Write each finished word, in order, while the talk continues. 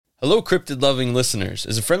Hello, cryptid-loving listeners.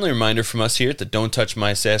 As a friendly reminder from us here at the Don't Touch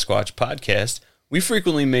My Sasquatch podcast, we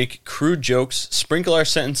frequently make crude jokes, sprinkle our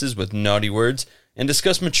sentences with naughty words, and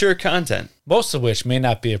discuss mature content. Most of which may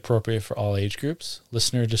not be appropriate for all age groups.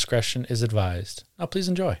 Listener discretion is advised. Now, please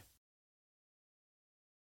enjoy.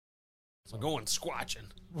 We're going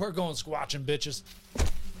squatching. We're going squatching, bitches.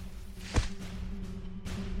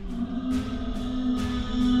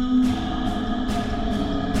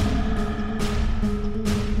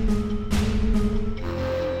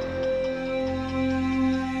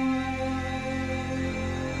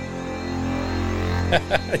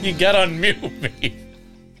 You got to unmute me.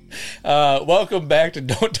 Welcome back to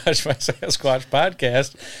Don't Touch My Sasquatch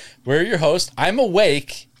podcast. We're your host. I'm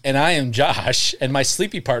awake, and I am Josh, and my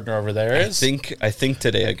sleepy partner over there is... I think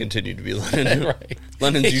today I continue to be Lennon. Right.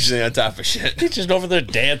 Lennon's usually on top of shit. He's just over there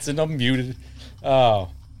dancing, unmuted.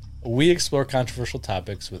 We explore controversial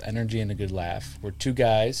topics with energy and a good laugh. We're two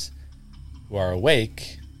guys who are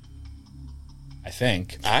awake, I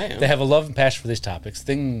think. I am. They have a love and passion for these topics,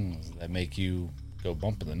 things that make you... go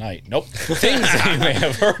bump in the night. Nope. Things that you may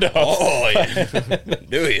have heard of. Oh, yeah.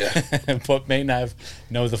 Do you? But may not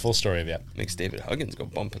know the full story of yet. Makes David Huggins go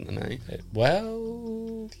bump in the night.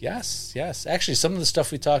 Well, yes. Actually, some of the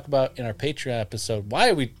stuff we talk about in our Patreon episode.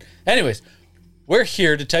 Anyways, we're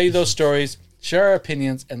here to tell you those stories, share our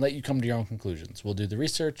opinions, and let you come to your own conclusions. We'll do the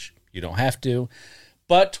research. You don't have to.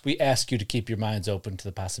 But we ask you to keep your minds open to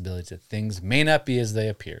the possibility that things may not be as they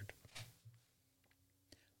appeared.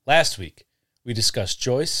 Last week, we discussed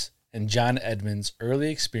Joyce and John Edmonds'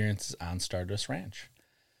 early experiences on Stardust Ranch.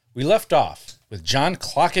 We left off with John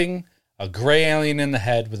clocking a gray alien in the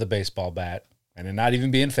head with a baseball bat and it not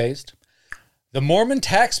even being phased, the Mormon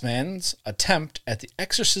taxman's attempt at the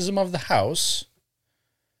exorcism of the house,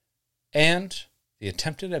 and the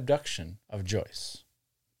attempted abduction of Joyce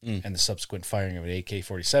and the subsequent firing of an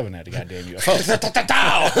AK-47 at a goddamn UFO.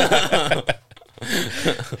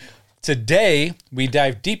 Today, we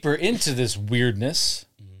dive deeper into this weirdness.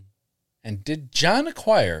 And did John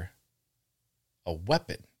acquire a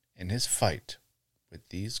weapon in his fight with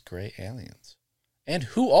these gray aliens? And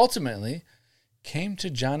who ultimately came to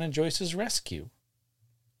John and Joyce's rescue?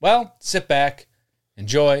 Well, sit back,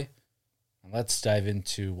 enjoy, and let's dive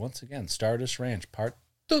into, once again, Stardust Ranch Part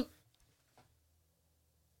 2.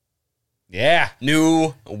 Yeah.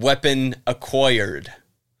 New weapon acquired.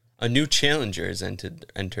 A new challenger has entered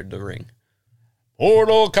the ring.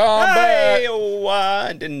 Mortal Kombat. Hey,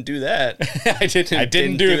 I didn't do that. I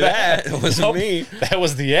didn't do that. It wasn't me. That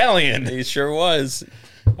was the alien. He sure was.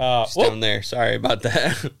 Just down there. Sorry about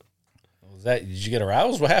that. Was that? Did you get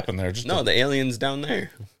aroused? What happened there? The alien's down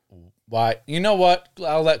there. Why? You know what?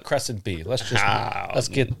 I'll let Crescent be. Let's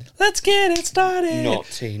get it started.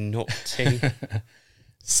 Naughty.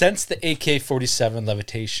 Since the AK-47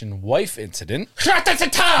 levitation wife incident,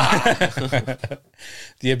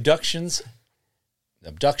 the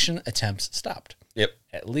abduction attempts stopped. Yep.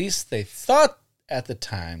 At least they thought at the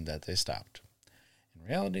time that they stopped. In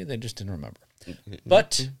reality, they just didn't remember.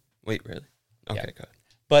 But wait, really? Okay, yeah. Go ahead.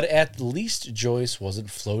 But at least Joyce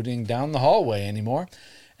wasn't floating down the hallway anymore.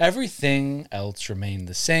 Everything else remained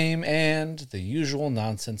the same, and the usual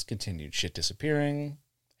nonsense continued. Shit disappearing,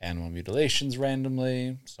 animal mutilations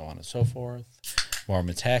randomly, so on and so forth.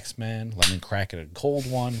 Mormon taxman, lemon cracking a cold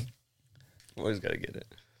one. Always gotta get it.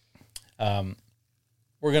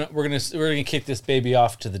 We're gonna kick this baby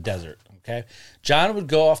off to the desert. Okay, John would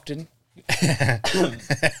go often. That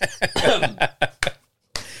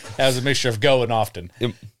was a mixture of go and often.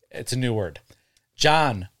 Yep. It's a new word.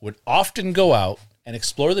 John would often go out and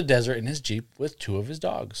explore the desert in his Jeep with two of his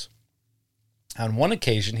dogs. On one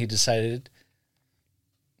occasion, he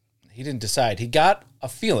got a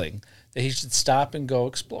feeling that he should stop and go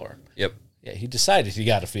explore. Yep. Yeah, he decided he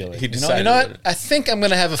got a feeling. He decided. You know what? I think I'm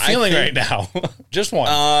going to have a feeling right now. Just one.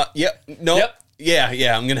 Yep. No. Yep.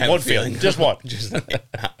 Yeah, I'm going to have one a feeling. Just one. Just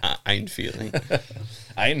ein feeling.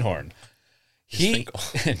 Einhorn.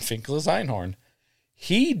 Finkel is Einhorn.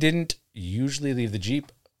 He didn't usually leave the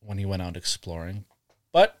Jeep when he went out exploring,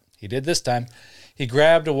 but he did this time. He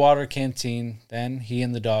grabbed a water canteen, then he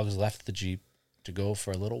and the dogs left the Jeep to go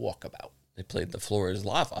for a little walkabout. They played The Floor is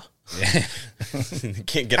Lava. Yeah.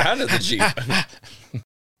 Can't get out of the Jeep.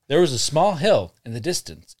 There was a small hill in the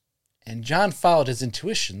distance, and John followed his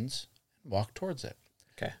intuitions and walked towards it.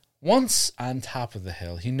 Okay. Once on top of the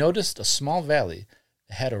hill, he noticed a small valley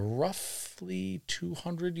that had a roughly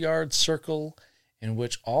 200-yard circle in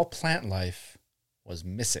which all plant life was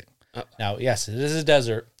missing. Now, yes, it is a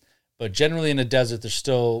desert, but generally in a desert, there's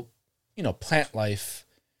still, plant life,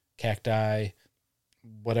 cacti,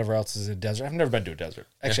 whatever else is in a desert. I've never been to a desert.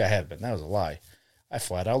 Actually, I have been. That was a lie. I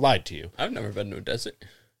flat out lied to you. I've never been to a desert.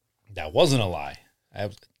 That wasn't a lie.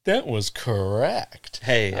 That was correct.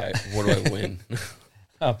 Hey, what do I win?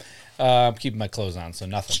 I'm keeping my clothes on, so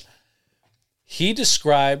nothing. He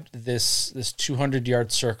described this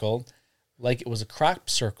 200-yard circle like it was a crop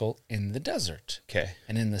circle in the desert. Okay.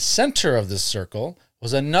 And in the center of this circle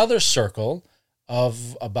was another circle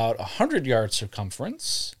of about 100-yard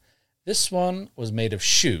circumference. This one was made of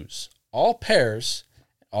shoes, all pairs,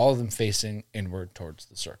 all of them facing inward towards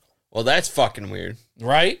the circle. Well, that's fucking weird.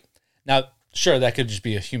 Right? Now, sure, that could just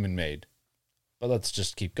be a human-made, but let's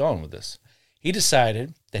just keep going with this. He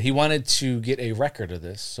decided that he wanted to get a record of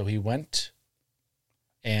this, so he went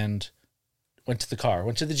to the car,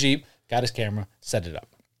 went to the Jeep, got his camera, set it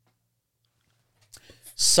up.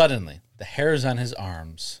 Suddenly, the hairs on his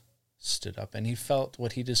arms stood up, and he felt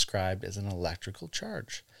what he described as an electrical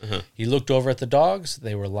charge. Uh-huh. He looked over at the dogs.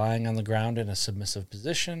 They were lying on the ground in a submissive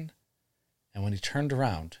position, and when he turned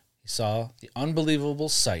around, he saw the unbelievable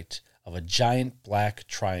sight of a giant black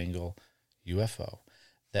triangle UFO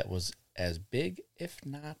that was as big, if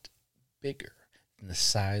not bigger, than the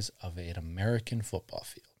size of an American football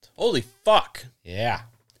field. Holy fuck. Yeah.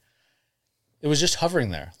 It was just hovering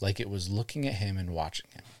there, like it was looking at him and watching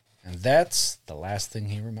him. And that's the last thing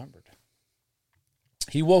he remembered.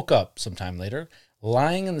 He woke up sometime later,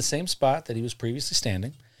 lying in the same spot that he was previously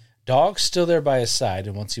standing. Dogs still there by his side,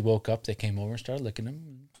 and once he woke up, they came over and started licking him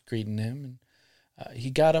and greeting him. And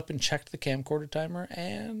he got up and checked the camcorder timer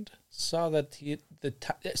and saw that the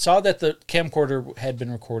camcorder had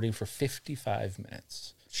been recording for 55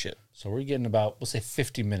 minutes. Shit. So we're getting about, we'll say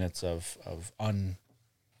 50 minutes of unknown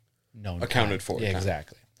accounted time. for. Yeah,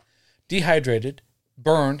 exactly. Dehydrated,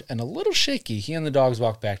 burned, and a little shaky, he and the dogs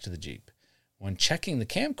walked back to the Jeep. When checking the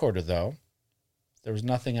camcorder, though, there was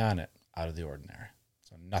nothing on it out of the ordinary.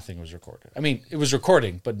 So nothing was recorded. I mean, it was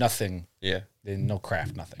recording, but nothing. Yeah. No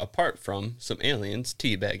craft, nothing. Apart from some aliens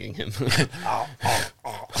teabagging him.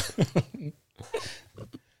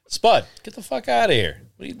 Spud, get the fuck out of here.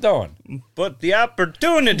 What are you doing? But the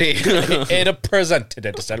opportunity. It presented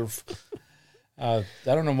itself. I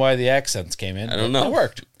don't know why the accents came in. I don't know. It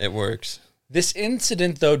worked. It works. This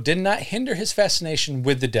incident, though, did not hinder his fascination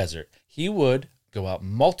with the desert. He would go out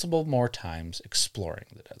multiple more times exploring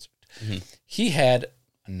the desert. Mm-hmm. He had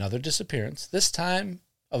another disappearance, this time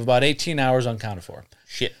of about 18 hours unaccounted for.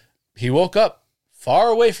 Shit. He woke up far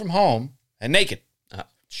away from home and naked.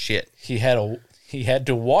 Shit. He had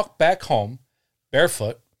to walk back home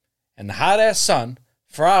barefoot in the hot-ass sun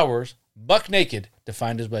for hours, buck naked, to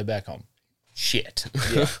find his way back home. Shit.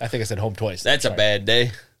 Yeah, I think I said home twice. That's a bad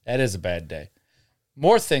day. That is a bad day.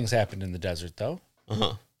 More things happened in the desert, though.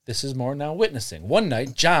 Uh-huh. This is more now witnessing. One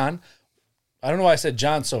night, John, I don't know why I said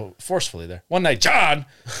John so forcefully there. One night, John.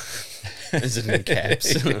 Is it in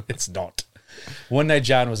caps? It's not. One night,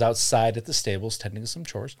 John was outside at the stables tending to some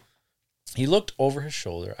chores. He looked over his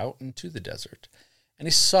shoulder out into the desert, and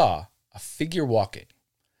he saw a figure walking.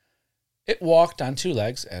 It walked on two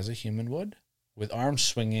legs, as a human would, with arms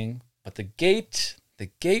swinging, but the gait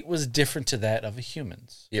was different to that of a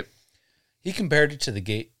human's. Yep. He compared it to the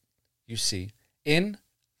gait you see in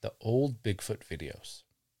the old Bigfoot videos.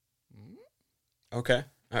 Okay.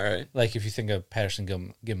 All right. Like if you think of Patterson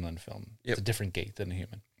Gimlin film, Yep. It's a different gait than a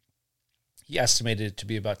human. He estimated it to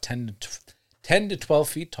be about 10 to 12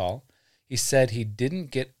 feet tall. He said he didn't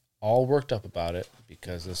get all worked up about it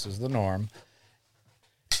because this is the norm.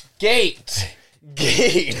 Gate.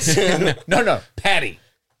 No, Patty.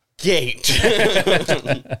 Gate.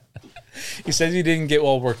 He says he didn't get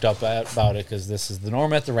all worked up about it because this is the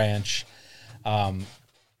norm at the ranch.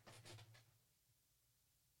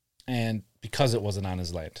 And because it wasn't on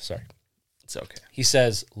his land. Sorry. It's okay. He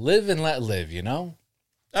says, live and let live, you know?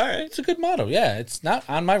 All right. It's a good motto. Yeah, it's not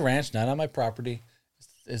on my ranch, not on my property.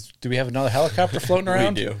 Do we have another helicopter floating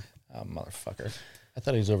around? We do. Oh, motherfucker. I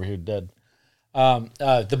thought he was over here dead.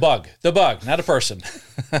 The bug, not a person.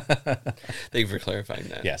 Thank you for clarifying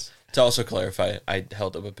that. Yes. To also clarify, I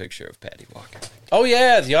held up a picture of Patty walking. Oh,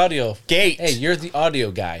 yeah, the audio. Gate. Hey, you're the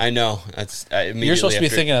audio guy. I know. You're supposed to be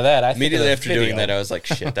thinking of that. Immediately after doing that, I was like,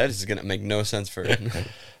 shit, that is going to make no sense for it. It's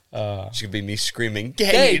going to be me screaming,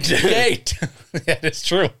 Gate. Gate. Yeah, it's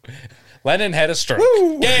true. Lennon had a stroke.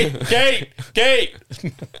 Woo! Gate.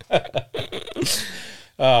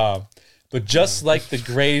 But just like the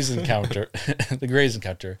Grays encounter,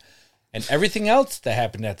 and everything else that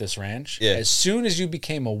happened at this ranch, as soon as you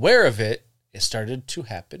became aware of it, it started to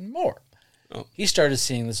happen more. Oh. He started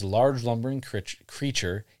seeing this large lumbering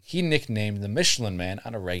creature he nicknamed the Michelin Man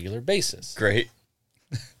on a regular basis. Great.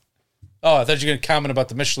 Oh, I thought you were going to comment about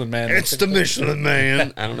the Michelin Man. It's the Michelin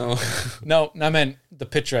Man. I don't know. No, I meant the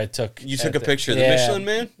picture I took. You took a picture of the Michelin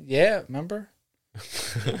Man? Yeah, remember?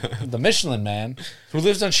 The Michelin Man who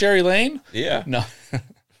lives on Sherry Lane? Yeah. No.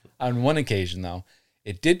 On one occasion, though,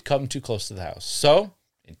 it did come too close to the house. So,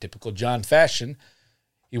 in typical John fashion,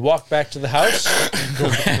 he walked back to the house,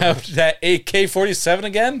 grabbed that AK-47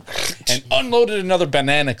 again, and unloaded another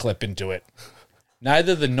banana clip into it.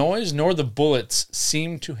 Neither the noise nor the bullets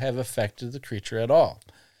seemed to have affected the creature at all.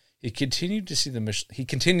 He continues to see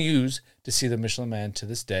the Michelin Man to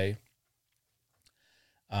this day,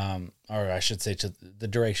 or I should say to the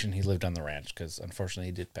duration he lived on the ranch, because unfortunately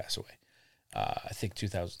he did pass away. I think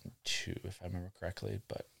 2002, if I remember correctly,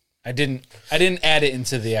 but I didn't add it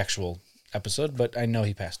into the actual episode, but I know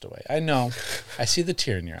he passed away. I know. I see the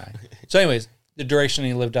tear in your eye. So anyways, the duration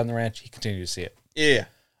he lived on the ranch, he continued to see it. Yeah.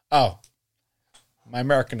 Oh, my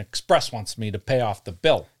American Express wants me to pay off the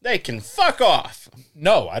bill. They can fuck off.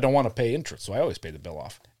 No, I don't want to pay interest, so I always pay the bill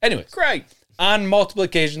off. Anyways. Great. On multiple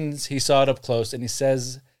occasions, he saw it up close, and he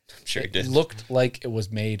says I'm sure he did. It looked like it was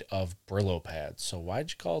made of Brillo pads. So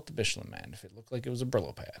why'd you call it the Michelin Man if it looked like it was a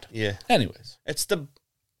Brillo pad? Yeah. Anyways. It's the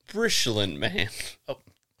Michelin Man. Oh,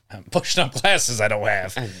 I'm pushing up glasses I don't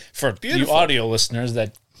have. For Beautiful. you audio listeners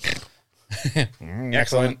that...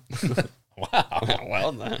 Excellent. Wow.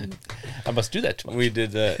 Well done. I must do that too much. We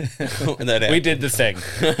did that. We did the thing.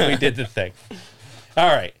 We did the thing. All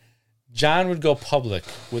right. John would go public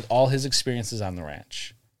with all his experiences on the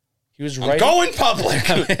ranch. He was writing... going public.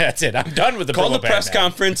 That's it. I'm done with the Called the Brillo press pad now.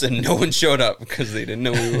 conference and no one showed up because they didn't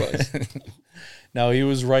know who he was. No, he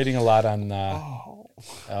was writing a lot on...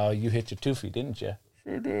 Oh, you hit your toofy, didn't you?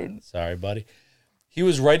 Sure did. Sorry, buddy. He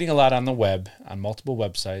was writing a lot on the web, on multiple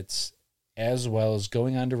websites, as well as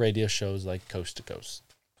going on to radio shows like Coast to Coast.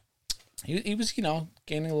 He was,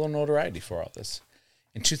 gaining a little notoriety for all this.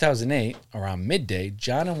 In 2008, around midday,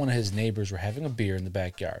 John and one of his neighbors were having a beer in the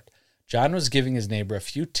backyard. John was giving his neighbor a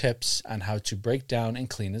few tips on how to break down and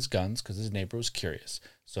clean his guns because his neighbor was curious.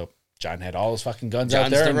 So John had all his fucking guns out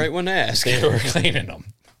there. John's the right one to ask. They were cleaning them.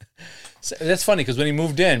 So that's funny because when he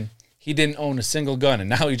moved in, he didn't own a single gun, and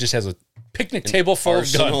now he just has a picnic table full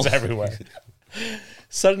of guns everywhere.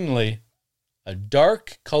 Suddenly, a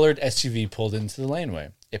dark-colored SUV pulled into the laneway.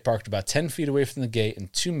 It parked about 10 feet away from the gate,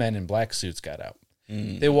 and two men in black suits got out.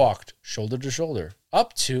 They walked shoulder to shoulder,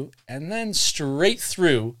 up to, and then straight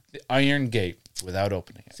through the iron gate without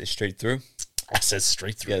opening it. Say straight through? I said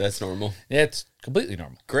straight through. Yeah, that's normal. Yeah, it's completely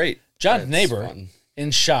normal. Great. John's That's neighbor, fun.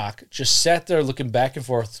 in shock, just sat there looking back and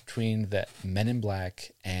forth between the men in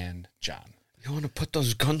black and John. You want to put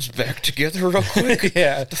those guns back together real quick?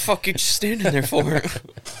 Yeah. What the fuck are you standing there for?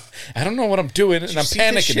 I don't know what I'm doing, and I'm see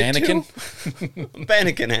this panicking, shit, Anakin. I'm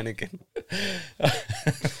panicking,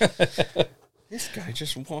 Anakin. This guy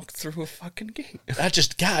just walked through a fucking gate. Not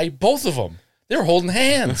just guy, both of them. They were holding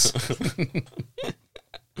hands.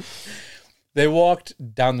 They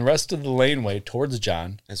walked down the rest of the laneway towards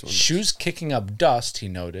John, shoes kicking up dust, he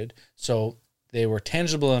noted, so they were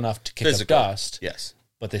tangible enough to kick Physical. up dust, Yes.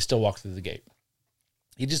 but they still walked through the gate.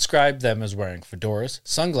 He described them as wearing fedoras,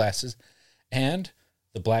 sunglasses, and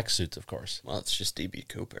the black suits, of course. Well, it's just D.B.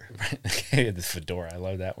 Cooper. Okay, the fedora, I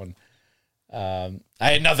love that one. I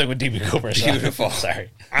had nothing with D.B. Cooper. So Beautiful. Sorry.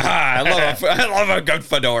 I love a good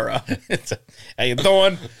fedora. How you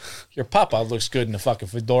doing? Your papa looks good in a fucking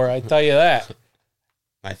fedora, I tell you that.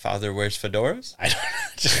 My father wears fedoras? I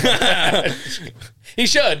don't He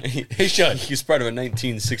should. He should. He's part of a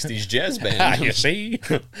 1960s jazz band. You see?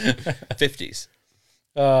 50s.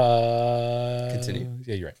 Continue.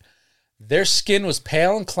 Yeah, you're right. Their skin was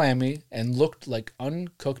pale and clammy and looked like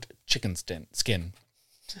uncooked chicken skin.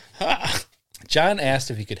 John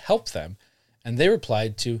asked if he could help them, and they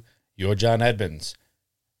replied to, "You're John Edmonds,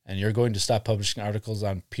 and you're going to stop publishing articles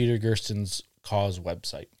on Peter Gersten's cause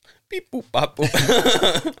website." Beep, boop, bop,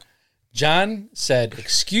 boop. John said,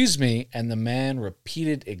 "Excuse me," and the man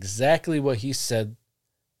repeated exactly what he said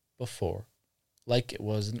before, like it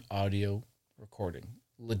was an audio recording.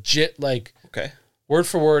 Legit, like Okay. word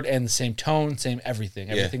for word, and the same tone, same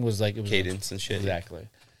everything. Everything was like it was cadence and shit. Exactly.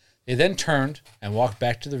 They then turned and walked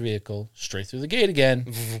back to the vehicle, straight through the gate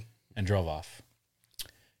again, and drove off.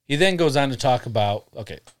 He then goes on to talk about,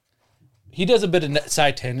 he does a bit of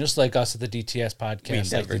side tangents like us at the DTS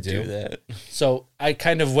podcast. We never do that. So I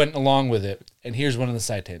kind of went along with it, and here's one of the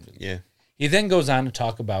side tangents. Yeah. He then goes on to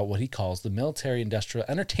talk about what he calls the military-industrial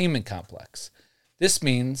entertainment complex. This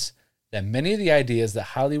means that many of the ideas that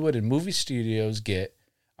Hollywood and movie studios get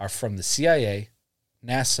are from the CIA,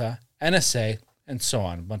 NASA, NSA, and so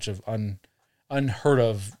on. A bunch of unheard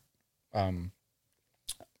of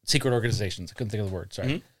secret organizations. I couldn't think of the word.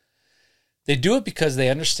 Sorry. They do it because they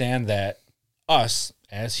understand that us,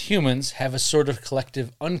 as humans, have a sort of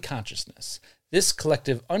collective unconsciousness. This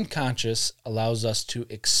collective unconscious allows us to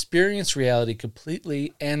experience reality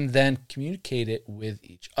completely and then communicate it with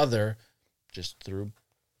each other just through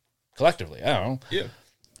collectively. I don't know. Yeah.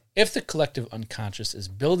 If the collective unconscious is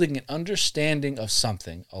building an understanding of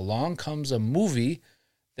something, along comes a movie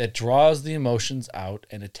that draws the emotions out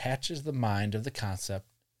and attaches the mind of the concept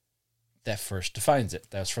that first defines it.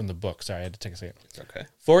 That was from the book. Sorry, I had to take a second. It's okay.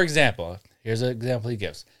 For example, here's an example he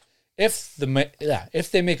gives. If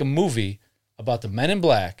they make a movie about the Men in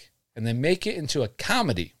Black and they make it into a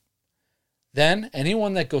comedy, then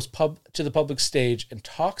anyone that goes to the public stage and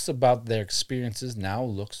talks about their experiences now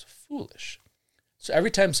looks foolish. So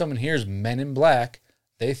every time someone hears Men in Black,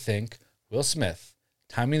 they think Will Smith,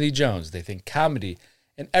 Tommy Lee Jones, they think comedy,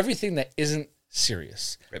 and everything that isn't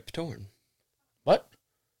serious. Rip Torn. What?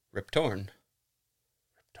 Rip Torn.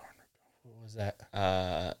 What was that?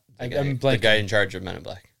 I'm blanking. The guy in charge of Men in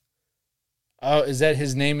Black. Oh, is that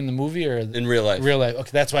his name in the movie or in real life? Real life.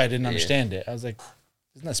 Okay, that's why I didn't understand it. I was like,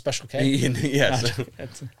 isn't that Special K? Yes.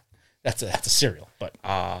 That's a cereal, but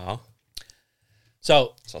Ah.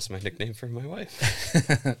 so It's also my nickname for my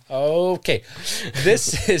wife. okay.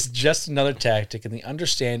 This is just another tactic in the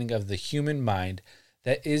understanding of the human mind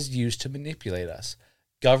that is used to manipulate us.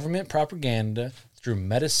 Government propaganda through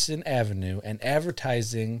Medicine Avenue and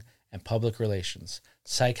advertising and public relations.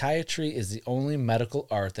 Psychiatry is the only medical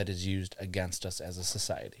art that is used against us as a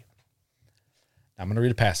society. I'm going to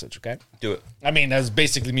read a passage, okay? Do it. I mean, that was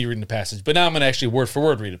basically me reading the passage, but now I'm going to actually word for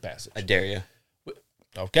word read a passage. I dare you.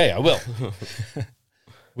 Okay, I will.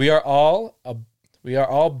 We are all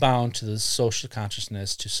bound to the social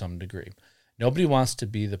consciousness to some degree. Nobody wants to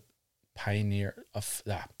be the pioneer of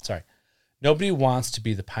Nobody wants to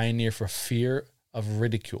be the pioneer for fear of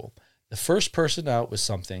ridicule. The first person out with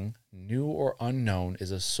something new or unknown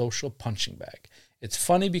is a social punching bag. It's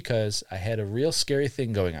funny because I had a real scary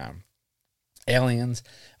thing going on. Aliens,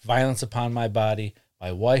 violence upon my body,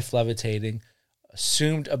 my wife levitating,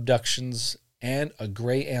 assumed abductions, and a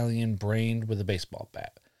gray alien brained with a baseball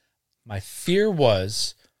bat. My fear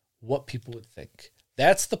was what people would think.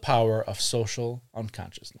 That's the power of social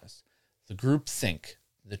unconsciousness. The group think,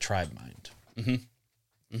 the tribe mind.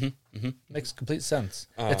 Makes complete sense.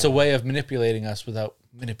 It's a way of manipulating us without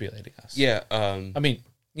manipulating us. Yeah. I mean,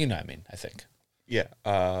 you know what I mean, I think. Yeah.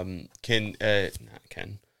 Not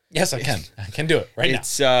Ken. Yes, I can. I can do it right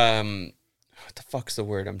It's what the fuck's the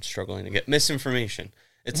word I'm struggling to get? Misinformation.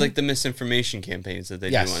 It's like the misinformation campaigns that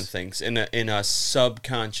they do on things in a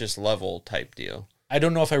subconscious level type deal. I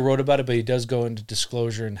don't know if I wrote about it, but he does go into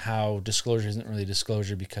disclosure and how disclosure isn't really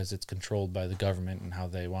disclosure because it's controlled by the government and how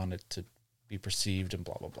they want it to be perceived and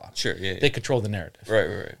blah, blah, blah. Sure, yeah. They control the narrative.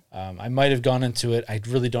 Right. I might have gone into it. I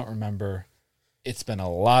really don't remember. It's been a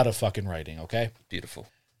lot of fucking writing, okay? Beautiful.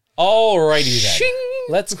 Alrighty then. Shing!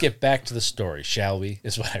 Let's get back to the story, shall we?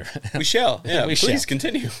 Is what I read. We shall. Yeah, We please shall.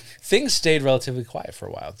 continue. Things stayed relatively quiet for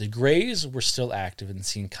a while. The Greys were still active and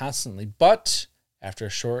seen constantly, but after a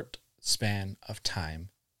short span of time,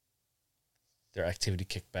 their activity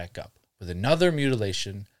kicked back up with another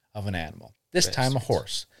mutilation of an animal. This time a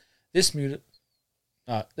horse. This time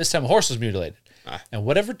a horse was mutilated. And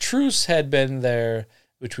whatever truce had been there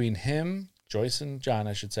between him, Joyce and John,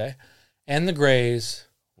 I should say, and the Greys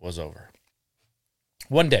was over.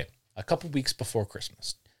 One day, a couple weeks before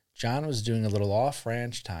Christmas, John was doing a little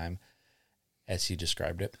off-ranch time, as he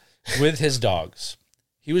described it, with his dogs.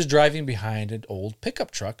 He was driving behind an old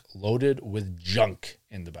pickup truck loaded with junk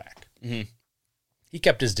in the back. Mm-hmm. He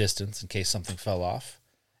kept his distance in case something fell off.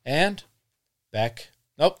 And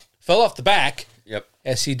fell off the back. Yep.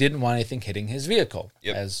 As he didn't want anything hitting his vehicle,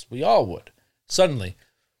 as we all would. Suddenly,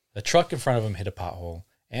 the truck in front of him hit a pothole,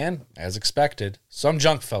 and, as expected, some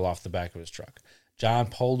junk fell off the back of his truck. John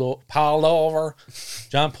pulled over,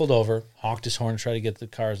 honked his horn to try to get the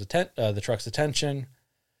truck's attention,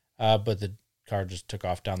 but the car just took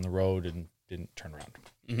off down the road and didn't turn around.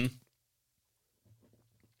 Mm-hmm.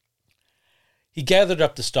 He gathered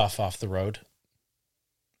up the stuff off the road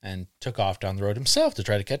and took off down the road himself to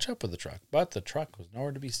try to catch up with the truck, but the truck was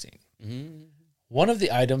nowhere to be seen. Mm-hmm. One of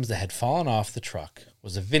the items that had fallen off the truck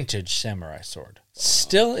was a vintage samurai sword,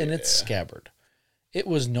 still in its scabbard. It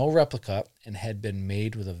was no replica and had been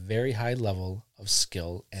made with a very high level of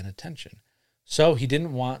skill and attention. So he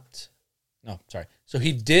did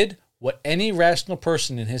what any rational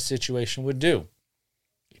person in his situation would do.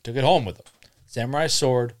 He took it home with him. Samurai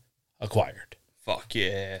sword acquired. Fuck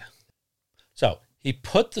yeah. So he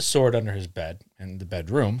put the sword under his bed in the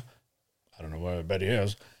bedroom. I don't know where the bed he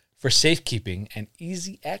is. For safekeeping and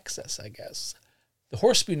easy access, I guess. The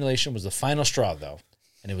horse mutilation was the final straw, though,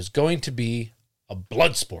 and it was going to be a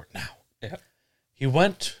blood sport now. Yeah. He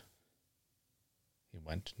felt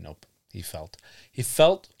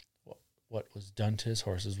what was done to his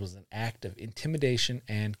horses was an act of intimidation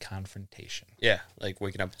and confrontation. Yeah, like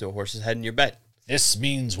waking up to a horse's head in your bed. This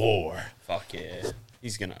means war. Fuck yeah.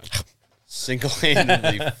 He's going to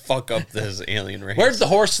single-handedly fuck up this alien race. Where'd the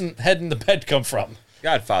horse and head in the bed come from?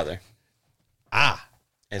 Godfather. Ah.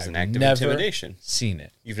 As an I've act of never intimidation. Seen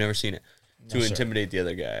it. You've never seen it. No, To sir. intimidate the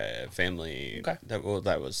other guy, family. Okay. That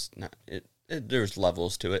was not it. There was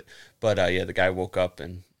levels to it. But yeah, the guy woke up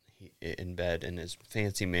and in bed in his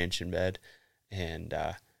fancy mansion bed, and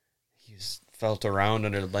he felt around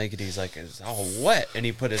under the blanket. He's like, it's all wet. And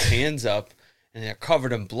he put his hands up, and they're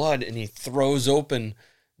covered in blood, and he throws open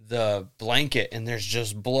the blanket, and there's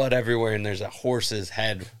just blood everywhere, and there's a horse's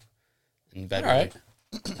head in bed. All right.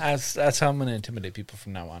 That's how I'm going to intimidate people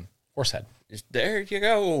from now on. Horse head. There you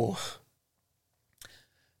go.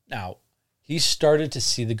 Now, he started to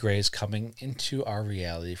see the Greys coming into our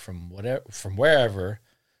reality from wherever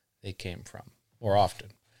they came from, more often.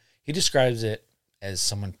 He describes it as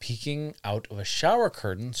someone peeking out of a shower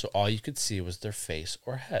curtain, so all you could see was their face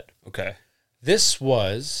or head. Okay. This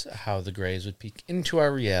was how the Greys would peek into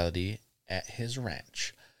our reality at his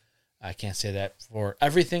ranch. I can't say that for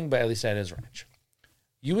everything, but at least at his ranch.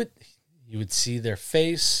 You would see their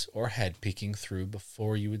face or head peeking through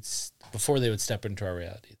before they would step into our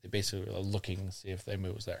reality. They basically were looking to see if their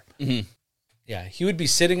move was there. Mm-hmm. Yeah, he would be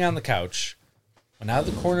sitting on the couch when out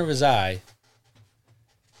of the corner of his eye,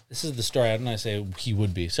 this is the story. I don't know how to say he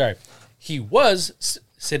would be. Sorry. He was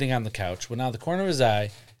sitting on the couch when out of the corner of his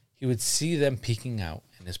eye, he would see them peeking out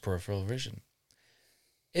in his peripheral vision.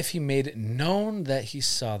 If he made it known that he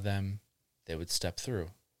saw them, they would step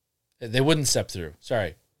through. They wouldn't step through.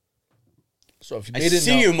 Sorry. So if you made it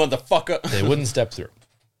known, you, motherfucker. they wouldn't step through.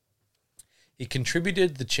 He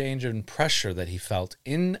contributed the change in pressure that he felt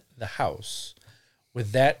in the house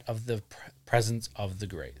with that of the presence of the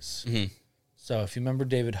Greys. Mm-hmm. So if you remember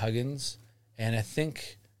David Huggins, and I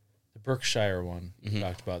think the Berkshire one we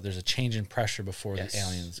talked about, there's a change in pressure before the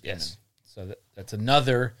aliens come in. So that's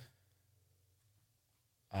another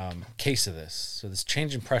case of this. So this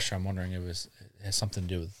change in pressure, I'm wondering if it has something to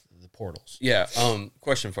do with the portals. Yeah.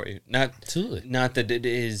 Question for you. Absolutely. Not that it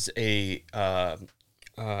is an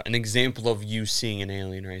example of you seeing an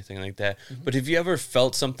alien or anything like that. Mm-hmm. But have you ever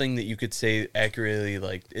felt something that you could say accurately,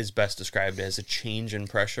 like, is best described as a change in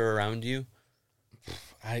pressure around you?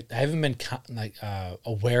 I haven't been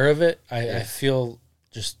aware of it. I feel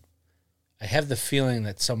just I have the feeling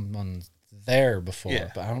that someone's there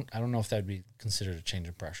before, but I don't know if that would be considered a change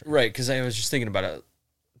in pressure. Right, because I was just thinking about it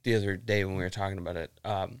the other day when we were talking about it.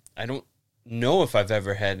 I don't know if I've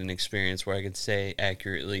ever had an experience where I could say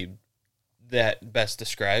accurately that best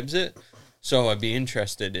describes it. So I'd be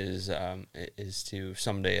interested is to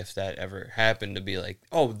someday, if that ever happened, to be like,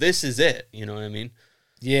 oh, this is it. You know what I mean?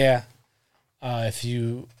 Yeah. If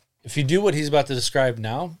you do what he's about to describe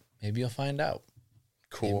now, maybe you'll find out.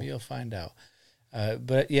 Cool. Maybe you'll find out.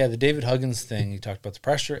 But yeah, the David Huggins thing, he talked about the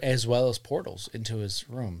pressure as well as portals into his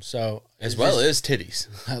room. So as well as titties.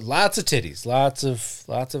 Lots of titties,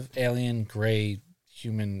 lots of alien gray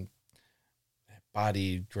human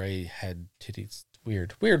body, gray head titties.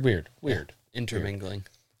 Weird. Intermingling.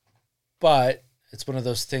 But it's one of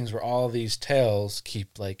those things where all these tales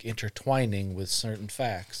keep like intertwining with certain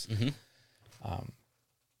facts. Mm-hmm.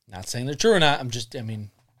 Not saying they're true or not.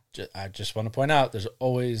 I just want to point out there's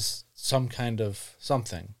always some kind of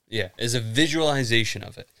something. Yeah, as a visualization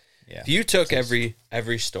of it. Yeah. If you took every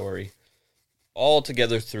story all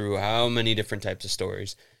together through how many different types of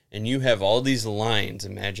stories, and you have all these lines,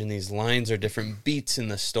 imagine these lines are different beats in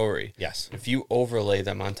the story. Yes. If you overlay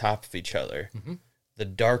them on top of each other, the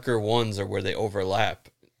darker ones are where they overlap.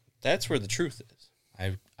 That's where the truth is.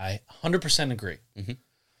 I 100% agree. Mm-hmm.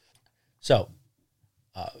 So,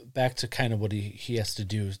 back to kind of what he has to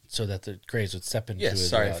do so that the Greys would step into his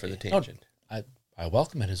sorry reality. for the tangent. No, I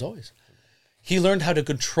welcome it as always. He learned how to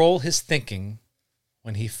control his thinking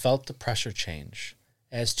when he felt the pressure change,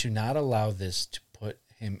 as to not allow this to put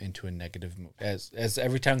him into a negative mood. As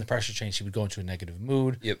every time the pressure changed, he would go into a negative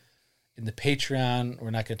mood. Yep. In the Patreon,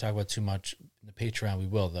 we're not going to talk about too much. In the Patreon, we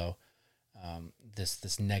will though.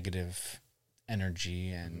 This negative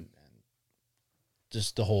energy and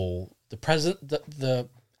just the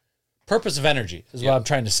purpose of energy is what I'm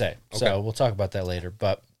trying to say. Okay. So we'll talk about that later,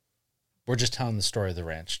 but we're just telling the story of the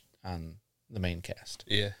ranch on the main cast.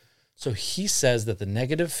 Yeah. So he says that the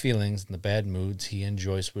negative feelings and the bad moods he and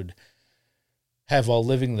Joyce would have while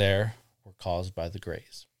living there were caused by the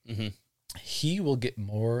Greys. Mm-hmm. He will get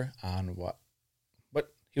more on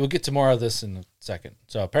He will get to more of this in a second.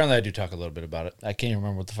 So apparently I do talk a little bit about it. I can't even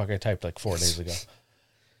remember what the fuck I typed like 4 days ago.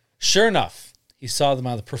 Sure enough, he saw them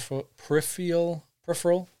out of the peripheral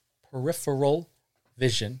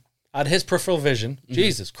vision, out of his peripheral vision,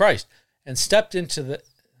 Jesus Christ, and stepped into the...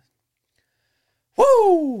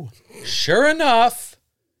 Woo! Sure enough,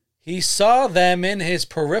 he saw them in his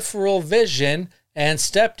peripheral vision and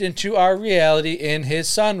stepped into our reality in his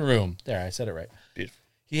sunroom. There, I said it right. Beautiful.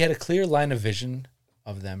 He had a clear line of vision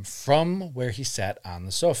of them from where he sat on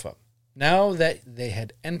the sofa. Now that they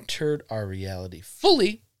had entered our reality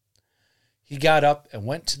fully, he got up and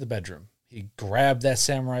went to the bedroom. He grabbed that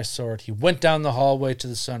samurai sword. He went down the hallway to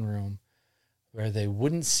the sunroom where they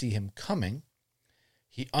wouldn't see him coming.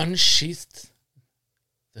 He unsheathed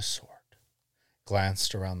the sword,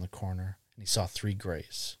 glanced around the corner, and he saw 3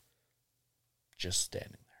 grays just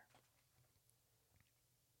standing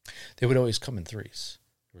there. They would always come in 3s.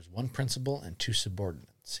 There was 1 principal and 2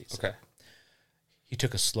 subordinates. He said. Okay. He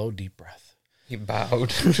took a slow, deep breath. He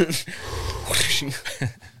bowed.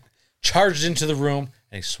 Charged into the room,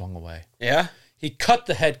 and he swung away. Yeah? He cut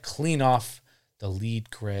the head clean off the lead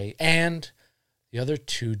gray, and the other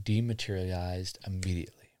 2 dematerialized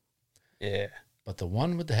immediately. Yeah. But the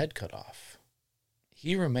one with the head cut off,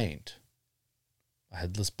 he remained. A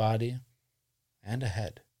headless body and a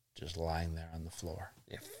head just lying there on the floor.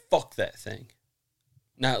 Yeah, fuck that thing.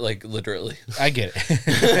 Not like literally. I get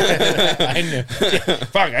it. I knew. Yeah,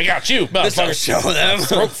 fuck, I got you. This'll show them.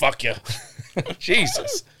 Throat fuck you.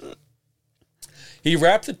 Jesus. He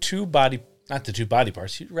wrapped the 2 body, not the 2 body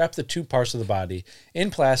parts, he wrapped the 2 parts of the body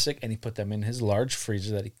in plastic, and he put them in his large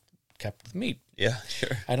freezer that he kept with meat. Yeah,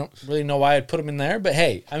 sure. I don't really know why I'd put them in there, but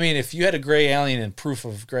hey, I mean, if you had a gray alien and proof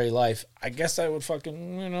of gray life, I guess I would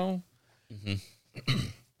fucking, you know. Mm-hmm.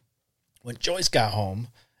 When Joyce got home,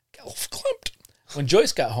 when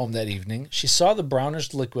Joyce got home that evening, she saw the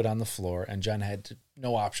brownish liquid on the floor, and John had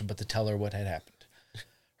no option but to tell her what had happened.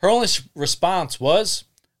 Her only response was,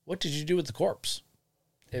 "What did you do with the corpse?"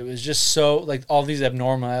 It was just so, like, all these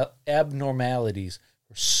abnormalities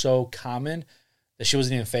were so common that she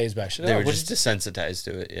wasn't even phased by it. They were just desensitized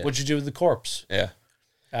to it, yeah. What'd you do with the corpse? Yeah.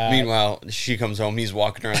 Meanwhile, she comes home, he's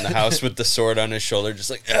walking around the house with the sword on his shoulder, just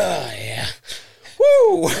like, oh, yeah.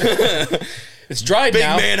 Woo! It's dried Big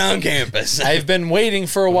now. man on campus. I've been waiting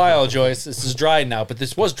for a while, Joyce. This is dried now, but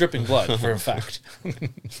this was dripping blood, for a fact.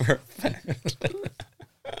 For a fact.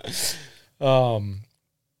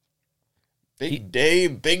 Big day.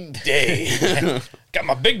 Got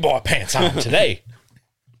my big boy pants on today.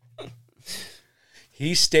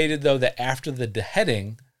 He stated, though, that after the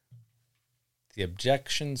beheading, the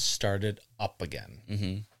objections started up again.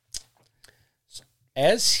 Mm-hmm.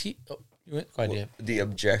 As he... Oh, you went quite well, the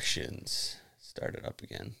objections started up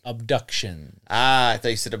again. Abduction. I thought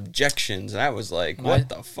you said objections, and I was like, what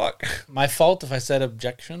the fuck? My fault if I said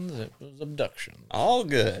objections. It was abduction. All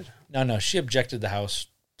good. No, she objected the house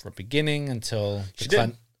from beginning until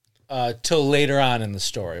till later on in the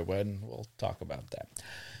story, when we'll talk about that,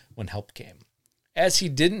 when help came. As he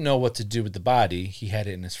didn't know what to do with the body, he had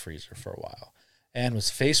it in his freezer for a while and was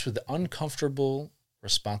faced with the uncomfortable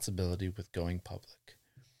responsibility with going public.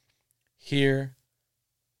 Here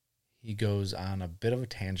he goes on a bit of a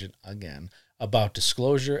tangent again about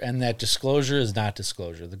disclosure, and that disclosure is not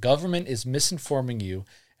disclosure. The government is misinforming you,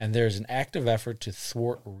 and there is an active effort to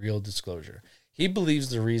thwart real disclosure. He believes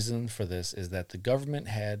the reason for this is that the government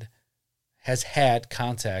has had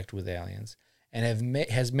contact with aliens and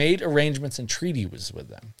has made arrangements and treaties with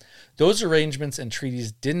them. Those arrangements and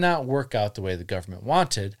treaties did not work out the way the government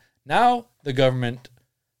wanted. Now the government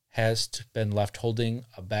has been left holding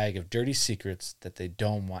a bag of dirty secrets that they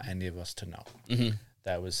don't want any of us to know. Mm-hmm.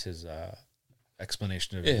 That was his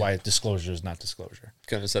explanation of why disclosure is not disclosure.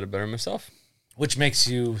 Couldn't have said it better myself. Which makes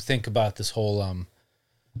you think about this whole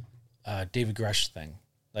David Grush thing.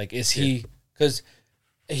 Like, is he... Because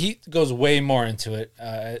he goes way more into it.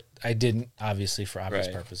 I didn't, obviously, for obvious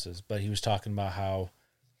purposes. But he was talking about how,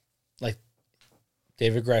 like,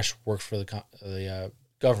 David Grush works for the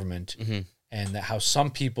government, mm-hmm. and that how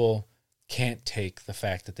some people can't take the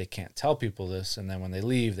fact that they can't tell people this, and then when they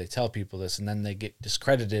leave, they tell people this, and then they get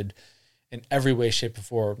discredited in every way, shape, or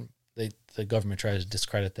form. The government tries to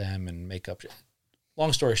discredit them and make up.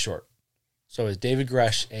 Long story short, so is David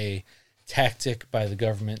Grush a tactic by the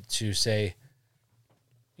government to say,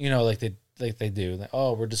 you know, like they do, like,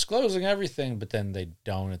 oh, we're disclosing everything, but then they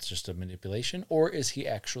don't. It's just a manipulation, or is he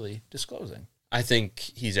actually disclosing? I think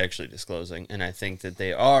he's actually disclosing, and I think that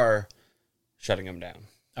they are shutting him down.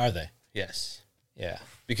 Are they? Yes. Yeah.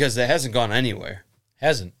 Because it hasn't gone anywhere.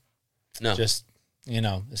 Hasn't. No. Just, you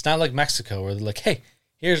know, it's not like Mexico where they're like, hey,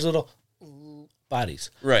 here's a little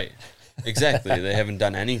bodies. Right. Exactly. They haven't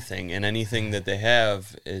done anything, and anything that they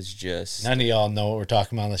have is just... None of y'all know what we're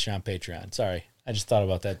talking about unless you're on Patreon. Sorry. I just thought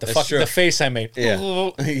about that. True. The face I made.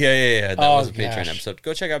 Yeah. Yeah. That was a Patreon gosh. episode.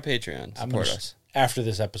 Go check out Patreon. Support us. After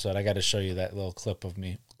this episode, I got to show you that little clip of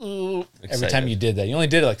me. Every Excited. time you did that. You only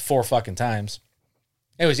did it like 4 fucking times.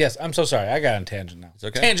 Anyways, yes, I'm so sorry. I got on tangent now. It's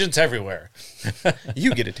okay. Tangents everywhere.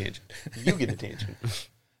 You get a tangent. You get a tangent.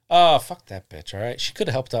 Oh, fuck that bitch, all right? She could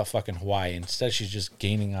have helped out fucking Hawaii. Instead, she's just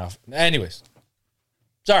gaining off. Anyways.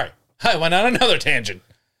 Sorry. I went on another tangent.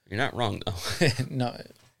 You're not wrong, though. No,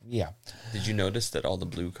 yeah. Did you notice that all the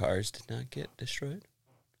blue cars did not get destroyed?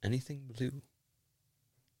 Anything blue?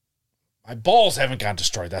 My balls haven't gotten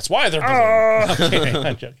destroyed. That's why they're blue. Okay,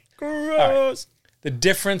 I'm joking. Gross. The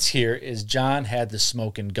difference here is John had the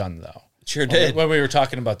smoking gun, though. Sure did. When we were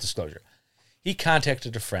talking about disclosure. He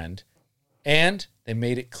contacted a friend, and they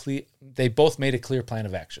made it clear. They both made a clear plan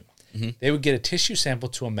of action. Mm-hmm. They would get a tissue sample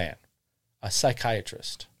to a man, a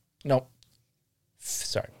psychiatrist. No,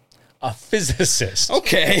 sorry, a physicist.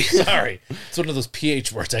 Okay. Sorry. It's one of those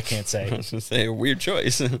PH words I can't say. I was going to say a weird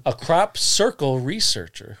choice. A crop circle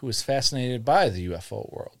researcher who is fascinated by the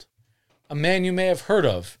UFO world. A man you may have heard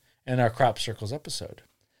of in our crop circles episode.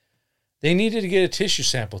 They needed to get a tissue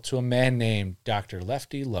sample to a man named Dr.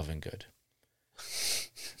 Lefty Lovingood.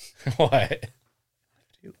 What?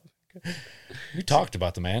 You talked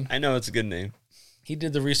about the man. I know it's a good name. He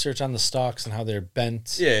did the research on the stalks and how they're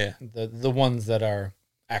bent. Yeah. The ones that are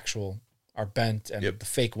actual are bent and the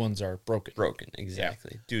fake ones are broken. Broken,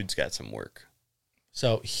 exactly. Yeah. Dude's got some work.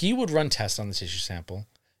 So he would run tests on the tissue sample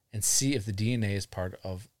and see if the DNA is part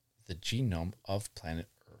of the genome of planet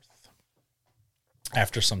Earth.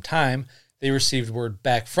 After some time, they received word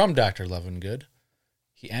back from Dr. Lovingood.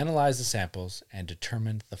 He analyzed the samples and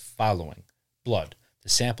determined the following. Blood. The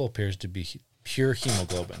sample appears to be pure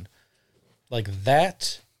hemoglobin. Like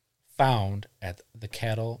that found at the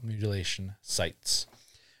cattle mutilation sites.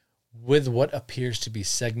 With what appears to be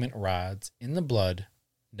segment rods in the blood.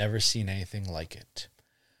 Never seen anything like it.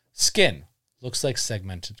 Skin. Looks like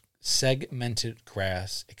segmented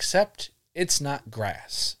grass, except it's not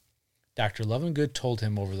grass. Dr. Lovingood told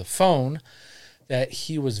him over the phone that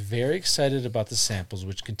he was very excited about the samples,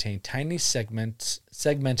 which contained tiny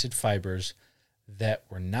segmented fibers that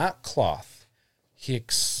were not cloth. He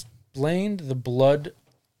explained that blood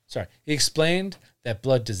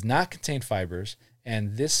does not contain fibers,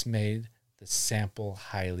 and this made the sample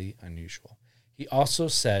highly unusual. He also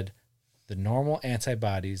said the normal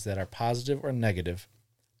antibodies that are positive or negative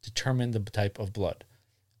determine the type of blood.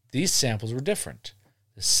 These samples were different.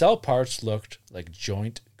 The cell parts looked like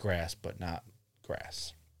joint grass, but not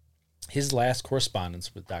grass. His last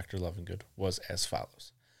correspondence with Dr. Lovingood was as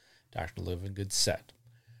follows. Dr. Lovingood said,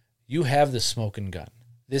 "You have the smoking gun.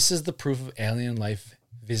 This is the proof of alien life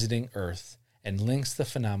visiting Earth and links the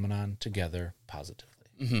phenomenon together positively."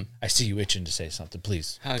 Mm-hmm. I see you itching to say something.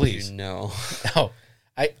 Please. How please. do you know? No,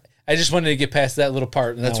 I just wanted to get past that little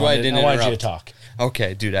part. And That's why I didn't interrupt. I wanted you to talk.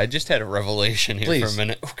 Okay, dude, I just had a revelation here Please. for a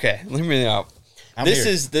minute. Okay, let me know.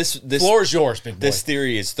 This floor is yours, big boy. This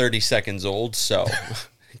theory is 30 seconds old, so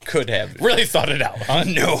could have really thought it out, huh?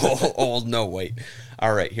 No, wait.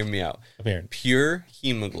 All right, hear me out. Apparent. Pure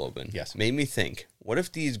hemoglobin. Yes. Made me think, what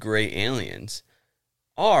if these gray aliens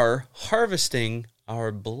are harvesting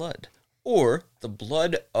our blood or the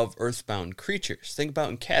blood of earthbound creatures? Think about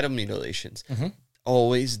in cattle mutilations. Mm-hmm.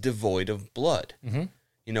 Always devoid of blood. Mm-hmm.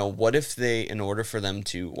 You know, what if they, in order for them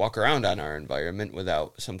to walk around on our environment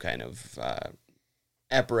without some kind of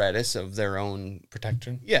apparatus of their own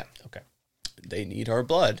protection? Yeah. Okay. They need our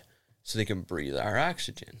blood so they can breathe our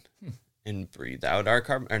oxygen and breathe out our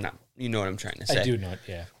carbon. Or not, you know what I'm trying to say. I do know it,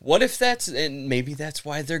 yeah. What if that's, and maybe that's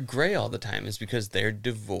why they're gray all the time, is because they're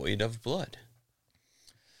devoid of blood.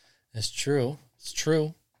 That's true. It's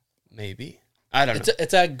true. Maybe. I don't know.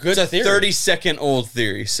 It's a good It's a theory. 30-second old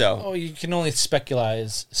theory, so. Oh, you can only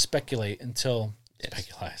speculate until... Yes.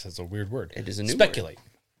 Speculate, that's a weird word. It is a new Speculate. word.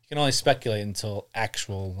 You can only speculate until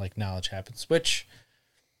actual knowledge happens, which,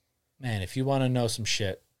 man, if you want to know some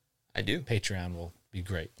shit, I do. Patreon will be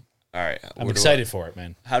great. All right. I'm excited for it,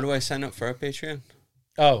 man. How do I sign up for our Patreon?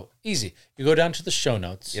 Oh, easy. You go down to the show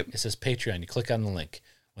notes. Yep. It says Patreon. You click on the link.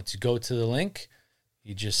 Once you go to the link,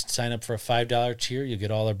 you just sign up for a $5 tier. You get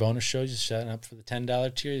all our bonus shows. You sign up for the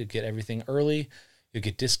 $10 tier. You get everything early. You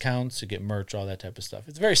get discounts. You get merch, all that type of stuff.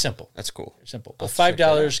 It's very simple. That's cool. Very simple. But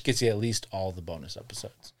 $5 gets you at least all the bonus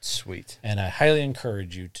episodes. Sweet. And I highly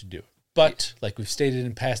encourage you to do it. But like we've stated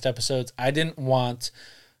in past episodes, I didn't want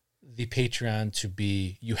the Patreon to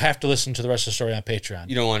be, you have to listen to the rest of the story on Patreon.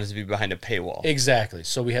 You don't want it to be behind a paywall. Exactly.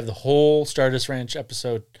 So we have the whole Stardust Ranch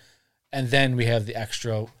episode And then we have the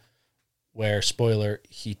extra where, spoiler,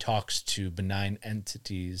 he talks to benign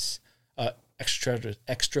entities,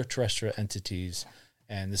 extraterrestrial entities,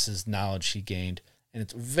 and this is knowledge he gained. And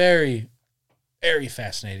it's very, very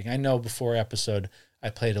fascinating. I know before episode, I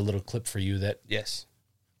played a little clip for you that Yes.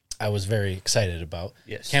 I was very excited about.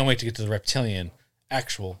 Yes. Can't wait to get to the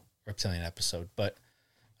actual reptilian episode. But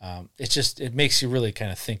it makes you really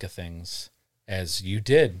kind of think of things as you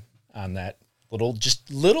did on that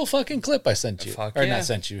little fucking clip I sent you. Fuck or yeah. not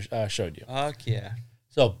sent you, showed you. Fuck yeah.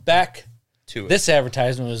 So back To it. this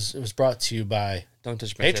advertisement was brought to you by Don't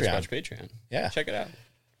touch my Patreon. Watch Patreon. Yeah. Check it out.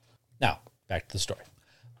 Now, back to the story.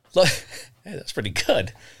 Look, hey, that's pretty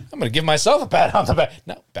good. I'm going to give myself a pat on the back.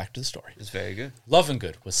 No, back to the story. It's very good.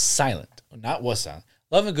 Lovingood was silent. Not was silent.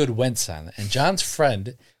 Lovingood went silent, and John's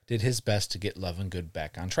friend did his best to get Lovingood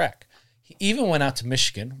back on track. He even went out to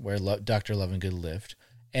Michigan, where Dr. Lovingood lived,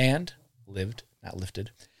 not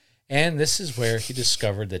lifted. And this is where he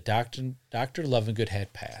discovered that Dr. Lovingood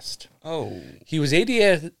had passed. Oh. He was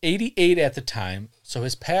 88 at the time, so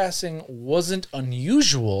his passing wasn't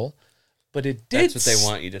unusual, but it did. That's what they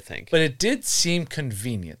want you to think. But it did seem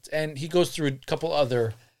convenient. And he goes through a couple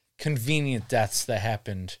other convenient deaths that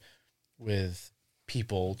happened with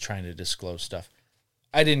people trying to disclose stuff.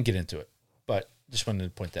 I didn't get into it, but just wanted to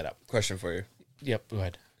point that out. Question for you. Yep, go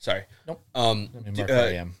ahead. Sorry. Nope. Let me mark where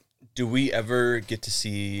I am. Do we ever get to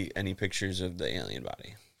see any pictures of the alien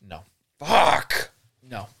body? No. Fuck.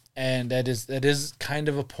 No. And that is kind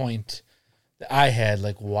of a point that I had,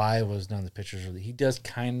 like, why was none of the pictures really? He does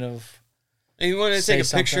kind of. And you want to Say take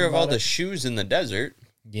a picture something of all about the it? shoes in the desert?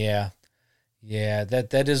 Yeah. Yeah,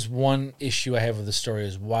 that is one issue I have with the story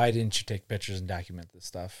is why didn't you take pictures and document this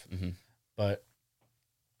stuff? Mm-hmm. But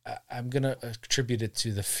I'm going to attribute it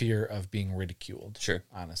to the fear of being ridiculed. Sure.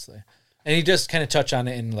 Honestly. And he just kind of touch on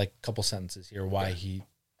it in like a couple sentences here, why he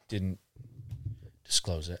didn't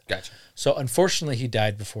disclose it. Gotcha. So unfortunately, he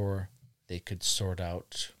died before they could sort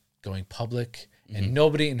out going public, and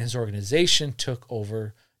nobody in his organization took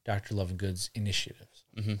over Dr. Lovingood's initiatives.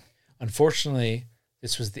 Mm-hmm. Unfortunately,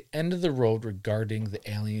 this was the end of the road regarding the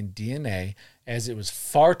alien DNA, as it was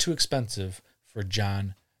far too expensive for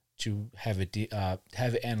John to have it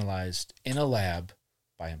analyzed in a lab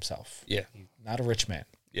by himself. Yeah. He's not a rich man.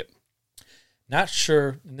 Yep. Not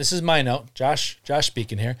sure, and this is my note, Josh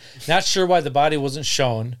speaking here, not sure why the body wasn't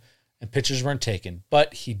shown and pictures weren't taken,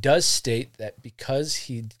 but he does state that because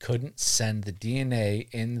he couldn't send the DNA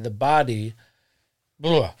in the body,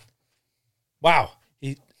 because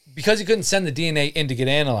he couldn't send the DNA in to get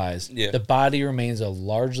analyzed, the body remains a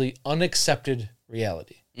largely unaccepted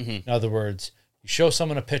reality. Mm-hmm. In other words, you show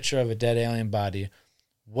someone a picture of a dead alien body,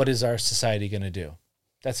 what is our society going to do?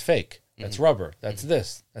 That's fake. That's rubber. That's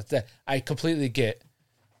this. That's that. I completely get.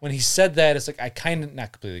 When he said that, it's like, I kind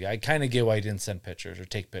of get why he didn't send pictures or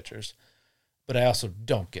take pictures. But I also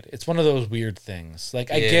don't get it. It's one of those weird things.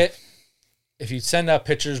 Like, I get if you send out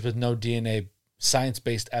pictures with no DNA,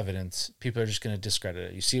 science-based evidence, people are just going to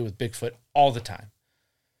discredit it. You see it with Bigfoot all the time.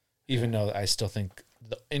 Even though I still think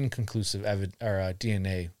the inconclusive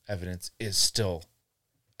DNA evidence is still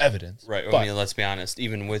evidence. Right. But, I mean, let's be honest.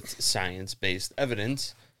 Even with science-based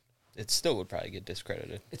evidence, it still would probably get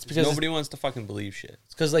discredited. It's because nobody wants to fucking believe shit.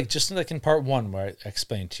 It's because, like, just like in part one where I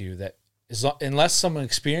explained to you that unless someone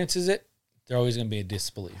experiences it, there's always going to be a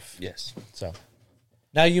disbelief. Yes. So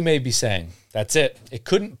now you may be saying, that's it. It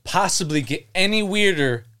couldn't possibly get any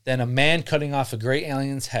weirder than a man cutting off a gray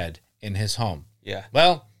alien's head in his home. Yeah.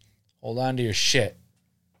 Well, hold on to your shit.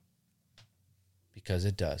 Because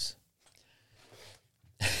it does.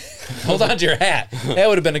 Hold on to your hat. That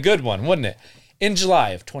would have been a good one, wouldn't it? In July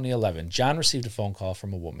of 2011, John received a phone call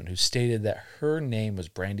from a woman who stated that her name was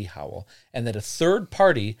Brandy Howell and that a third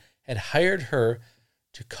party had hired her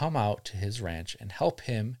to come out to his ranch and help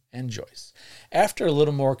him and Joyce. After a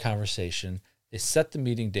little more conversation, they set the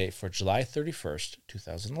meeting date for July 31st,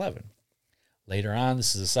 2011. Later on,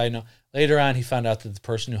 this is a side note, later on he found out that the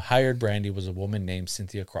person who hired Brandy was a woman named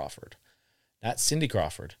Cynthia Crawford. Not Cindy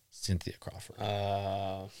Crawford, Cynthia Crawford.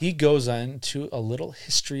 He goes into a little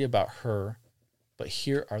history about her, but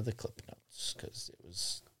here are the clip notes because it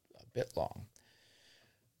was a bit long.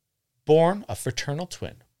 Born a fraternal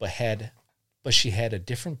twin, but she had a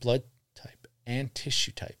different blood type and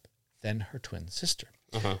tissue type than her twin sister.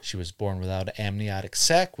 Uh-huh. She was born without an amniotic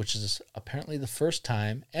sac, which is apparently the first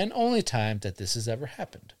time and only time that this has ever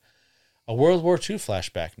happened. A World War II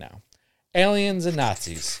flashback now. Aliens and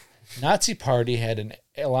Nazis. Nazi Party had an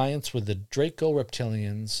alliance with the Draco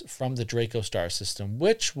reptilians from the Draco star system,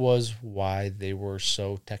 which was why they were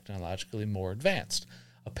so technologically more advanced.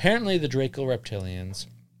 Apparently, the Draco reptilians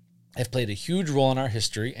have played a huge role in our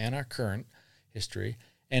history and our current history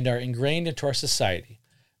and are ingrained into our society.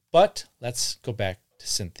 But let's go back to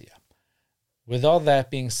Cynthia. With all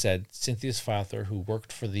that being said, Cynthia's father, who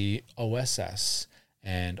worked for the OSS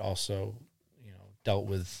and also, dealt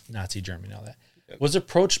with Nazi Germany and all that, was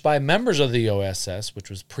approached by members of the OSS, which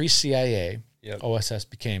was pre-CIA. OSS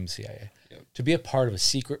became CIA, to be a part of a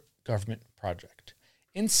secret government project.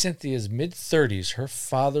 In Cynthia's mid-30s, her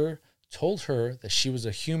father told her that she was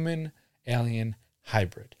a human-alien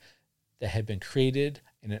hybrid that had been created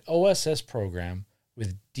in an OSS program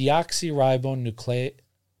with deoxyribonucleic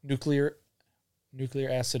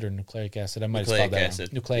acid or nucleic acid. I might have spelled that wrong.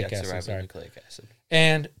 Nucleic acid, sorry. Nucleic acid.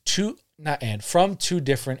 From two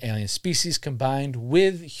different alien species combined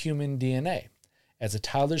with human DNA. As a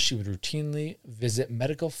toddler, she would routinely visit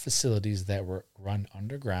medical facilities that were run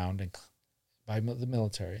underground and by the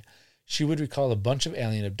military. She would recall a bunch of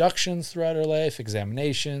alien abductions throughout her life,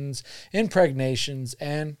 examinations, impregnations,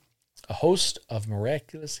 and a host of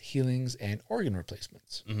miraculous healings and organ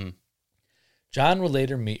replacements. Mm-hmm. John would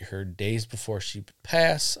later meet her days before she would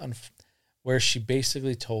pass, where she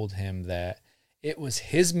basically told him that it was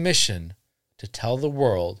his mission to tell the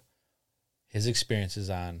world his experiences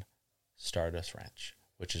on Stardust Ranch,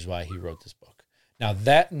 which is why he wrote this book. Now,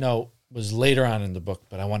 that note was later on in the book,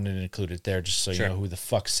 but I wanted to include it there just so you know who the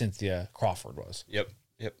fuck Cynthia Crawford was. Yep.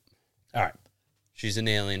 All right. She's an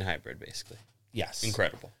alien hybrid, basically. Yes.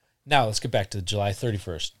 Incredible. Now, let's get back to July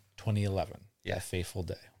 31st, 2011. Yeah. That fateful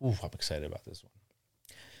day. Ooh, I'm excited about this one.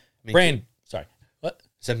 Me too. Sorry. What?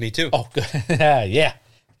 Said me too. Oh, good. Yeah.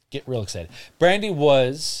 Get real excited. Brandy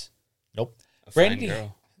was... Nope. Fine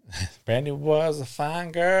girl. Brandy was a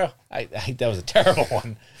fine girl. That was a terrible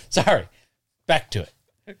one. Sorry. Back to it.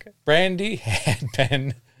 Okay. Brandy had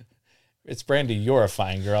been... It's Brandy, you're a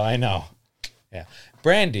fine girl. I know. Yeah.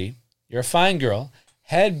 Brandy, you're a fine girl,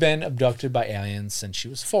 had been abducted by aliens since she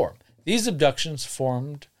was 4. These abductions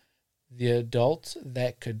formed the adult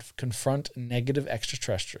that could confront negative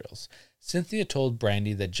extraterrestrials. Cynthia told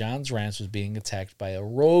Brandy that John's ranch was being attacked by a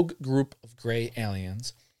rogue group of gray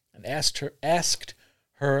aliens and asked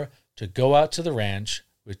her to go out to the ranch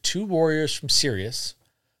with 2 warriors from Sirius,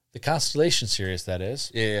 the constellation Sirius, that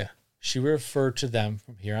is. Yeah. She referred to them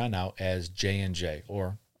from here on out as J and J,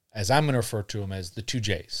 or as I'm going to refer to them as the 2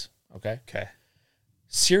 J's. Okay? Okay.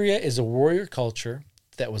 Syria is a warrior culture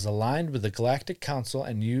that was aligned with the Galactic Council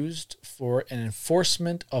and used for an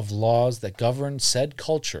enforcement of laws that govern said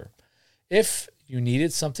culture. If you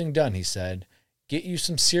needed something done, he said, get you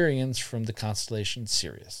some Syrians from the constellation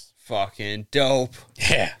Sirius. Fucking dope.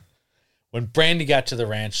 Yeah. When Brandy got to the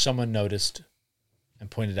ranch, someone noticed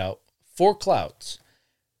and pointed out 4 clouds.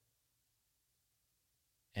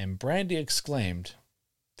 And Brandy exclaimed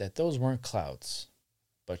that those weren't clouds,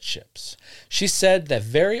 but ships. She said that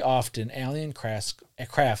very often alien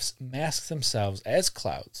crafts mask themselves as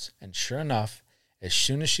clouds, and sure enough, as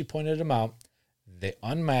soon as she pointed them out, they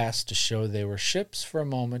unmasked to show they were ships for a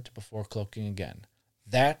moment before cloaking again.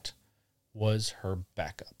 That was her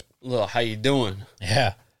backup. Little, how you doing?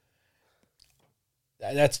 Yeah.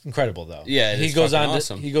 That's incredible, though. Yeah, he goes on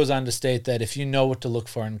awesome. He goes on to state that if you know what to look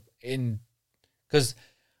for in because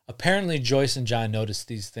apparently Joyce and John noticed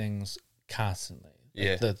these things constantly.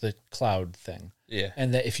 Yeah. The cloud thing. Yeah.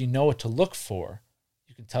 And that if you know what to look for,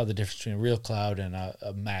 you can tell the difference between a real cloud and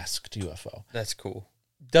a masked UFO. That's cool.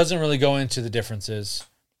 Doesn't really go into the differences.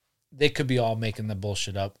 They could be all making the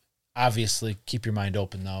bullshit up. Obviously, keep your mind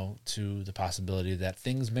open, though, to the possibility that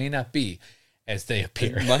things may not be as they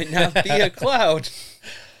appear. It might not be a cloud.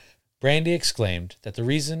 Brandy exclaimed that the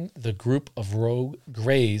reason the group of rogue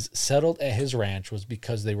grays settled at his ranch was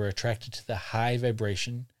because they were attracted to the high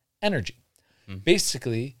vibration energy.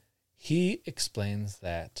 Basically, he explains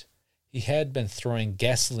that he had been throwing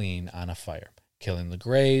gasoline on a fire, killing the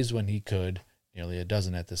grays when he could, nearly a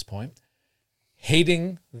dozen at this point,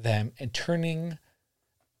 hating them and turning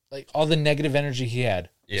like all the negative energy he had,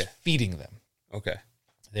 was feeding them. Okay.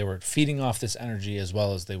 They were feeding off this energy as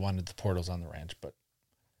well as they wanted the portals on the ranch, but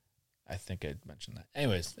I think I mentioned that.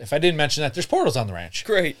 Anyways, if I didn't mention that, there's portals on the ranch.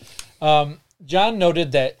 Great. John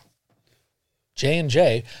noted that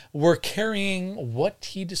J&J were carrying what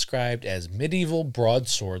he described as medieval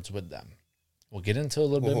broadswords with them. We'll get into a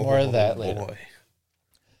little bit more of that later. Boy.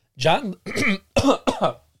 John...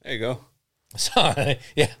 There you go. Sorry.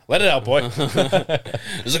 Yeah, let it out, boy.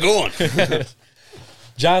 There's a good one.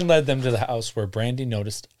 John led them to the house where Brandy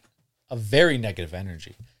noticed a very negative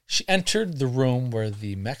energy. She entered the room where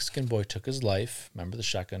the Mexican boy took his life. Remember the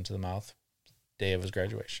shotgun to the mouth? Day of his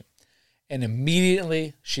graduation. And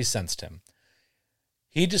immediately she sensed him.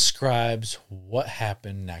 He describes what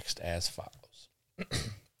happened next as follows.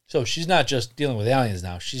 So she's not just dealing with aliens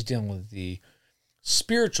now. She's dealing with the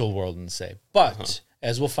spiritual world in the say. But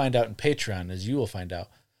as we'll find out in Patreon, as you will find out,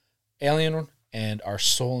 alien and our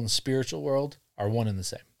soul and spiritual world are one and the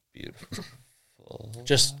same. Beautiful.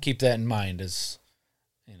 Just keep that in mind as,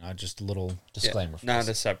 just a little disclaimer. Yeah, not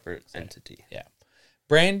a separate entity. Yeah.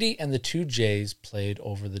 Brandy and the two Jays prayed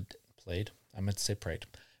over the dead.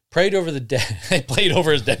 They played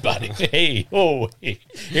over his dead body. Hey,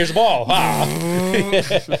 here's the ball.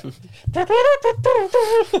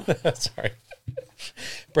 Sorry.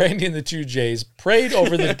 Brandy and the two Jays prayed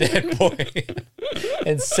over the dead boy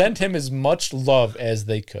and sent him as much love as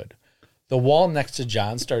they could. The wall next to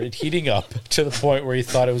John started heating up to the point where he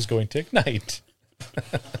thought it was going to ignite.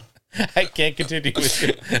 I can't continue with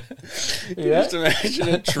you. Just imagine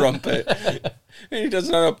a trumpet. And he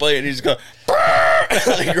doesn't know how to play it. And he's going,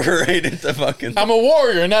 like right at the fucking... I'm a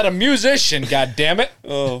warrior, not a musician, God damn it.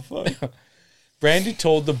 Oh, fuck. Brandy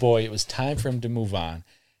told the boy it was time for him to move on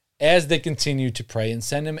as they continued to pray and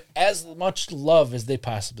send him as much love as they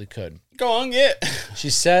possibly could. Go on, get. She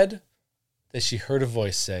said that she heard a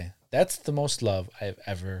voice say, "That's the most love I have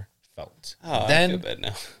ever felt." Oh, then I feel bad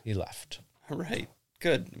now. he left. All right.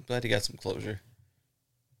 Good. I'm glad he got some closure.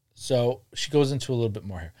 So she goes into a little bit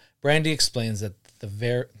more here. Brandy explains that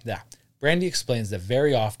very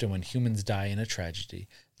often when humans die in a tragedy,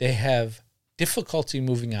 they have difficulty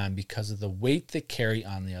moving on because of the weight they carry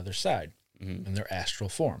on the other side in their astral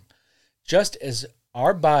form. Just as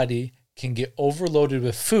our body can get overloaded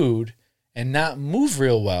with food and not move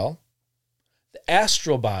real well, the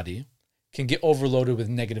astral body can get overloaded with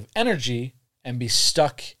negative energy and be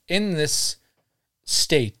stuck in this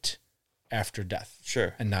state after death.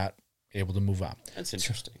 Sure. And not able to move on. That's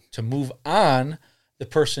interesting. To move on, the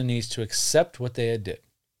person needs to accept what they had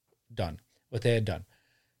done.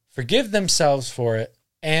 Forgive themselves for it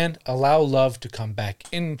and allow love to come back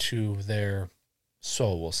into their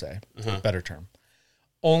soul, we'll say, for a better term.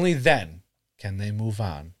 Only then can they move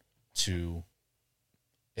on to,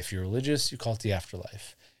 if you're religious, you call it the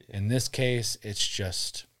afterlife. In this case, it's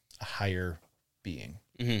just a higher being.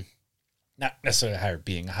 Mm-hmm. Not necessarily a higher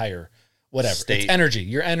being, a higher whatever. State. It's energy.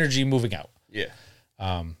 Your energy moving out. Yeah.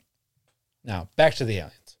 Now, back to the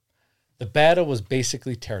aliens. The battle was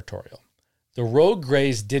basically territorial. The Rogue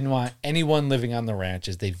Greys didn't want anyone living on the ranch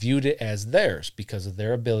as they viewed it as theirs because of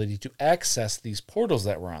their ability to access these portals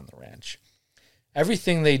that were on the ranch.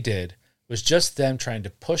 Everything they did was just them trying to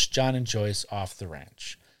push John and Joyce off the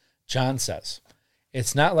ranch. John says,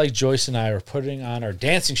 "It's not like Joyce and I were putting on our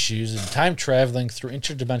dancing shoes and time traveling through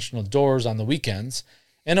interdimensional doors on the weekends.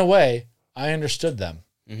 In a way, I understood them."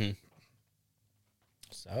 Mm-hmm.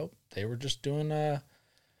 So they were just doing,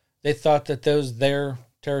 they thought that that was their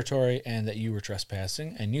territory and that you were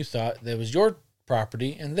trespassing, and you thought that was your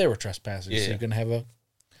property and they were trespassing. Yeah. So you're going to have a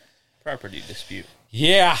Property dispute.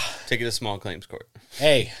 Yeah. Take it to small claims court.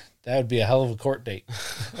 Hey, that would be a hell of a court date.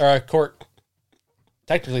 Or a court.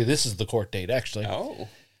 Technically, this is the court date, actually. Oh.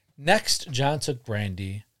 Next, John took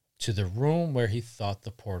Brandy to the room where he thought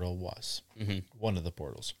the portal was. Mm-hmm. One of the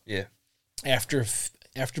portals. Yeah. After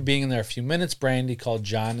being in there a few minutes, Brandy called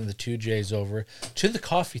John and the two Jays over to the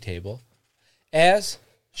coffee table as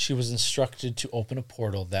she was instructed to open a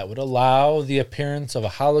portal that would allow the appearance of a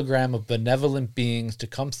hologram of benevolent beings to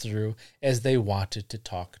come through as they wanted to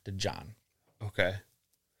talk to John. Okay.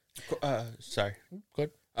 Sorry.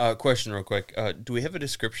 Good. Question real quick. Do we have a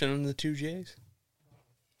description on the two J's?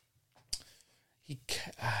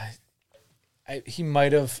 He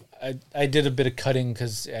might have. I did a bit of cutting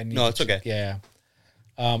because I need. No, it's okay. Yeah.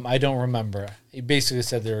 I don't remember. He basically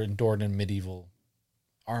said they're adorned in medieval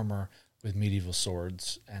armor with medieval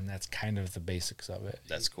swords, and that's kind of the basics of it.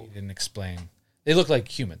 That's cool. He didn't explain. They look like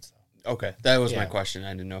humans, though. Okay. That was my question.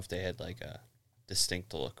 I didn't know if they had like a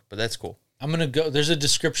distinct look, but that's cool. I'm going to go. There's a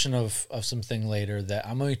description of something later that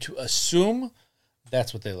I'm going to assume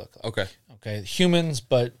that's what they look like. Okay. Okay. Humans,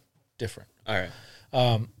 but different. All right.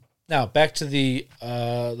 Now, back to the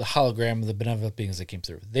hologram of the benevolent beings that came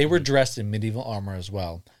through. They were dressed in medieval armor as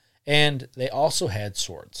well, and they also had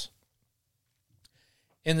swords.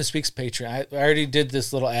 In this week's Patreon, I already did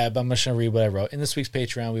this little ad, but I'm just going to read what I wrote. In this week's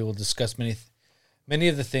Patreon, we will discuss many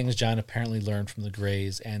of the things John apparently learned from the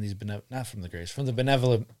Greys and these from the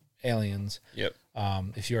benevolent aliens. Yep.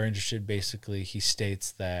 If you are interested, basically, he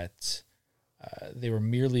states that they were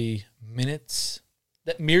merely minutes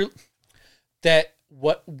that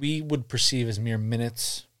what we would perceive as mere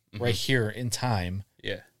minutes right here in time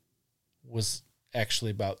was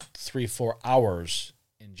actually about 3-4 hours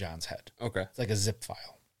in John's head. Okay. It's like a zip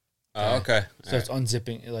file. Okay. So it's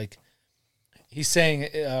unzipping. Like he's saying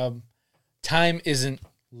time isn't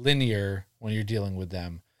linear when you're dealing with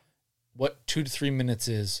them. what 2 to 3 minutes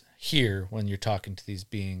is here when you're talking to these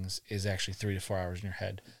beings is actually 3 to 4 hours in your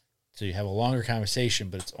head. So you have a longer conversation,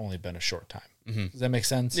 but it's only been a short time. Mm-hmm. Does that make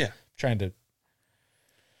sense? Yeah. I'm trying to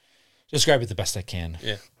describe it the best I can.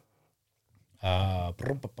 Yeah.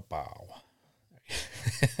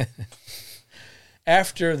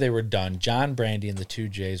 After they were done, John, Brandy, and the two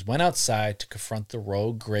Jays went outside to confront the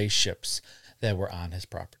rogue gray ships that were on his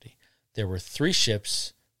property. There were 3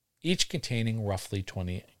 ships, each containing roughly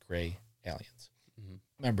 20 gray aliens. Mm-hmm.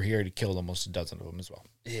 Remember, he already killed almost a dozen of them as well.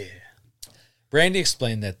 Yeah. Brandy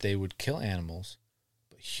explained that they would kill animals,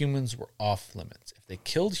 but humans were off limits. If they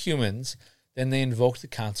killed humans, then they invoked the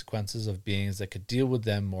consequences of beings that could deal with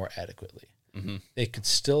them more adequately. Mm-hmm. They could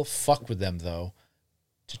still fuck with them, though,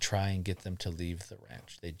 to try and get them to leave the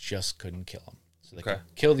ranch. They just couldn't kill them. So they could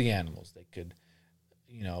kill the animals. They could,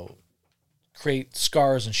 create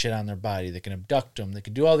scars and shit on their body. They can abduct them. They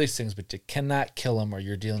can do all these things, but they cannot kill them, or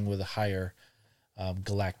you're dealing with a higher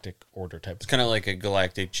galactic order type. It's kind of like a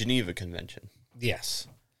galactic Geneva Convention. Yes.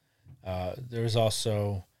 There was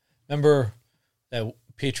also, remember that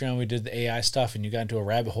Patreon we did the AI stuff, and you got into a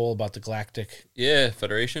rabbit hole about the galactic. Yeah,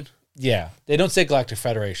 Federation. Yeah, they don't say Galactic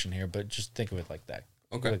Federation here, but just think of it like that.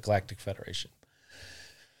 Okay. The Galactic Federation.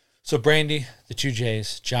 So Brandy, the two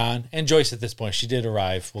Jays, John, and Joyce at this point, she did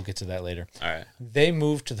arrive. We'll get to that later. All right. They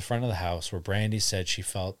moved to the front of the house where Brandy said she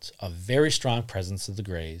felt a very strong presence of the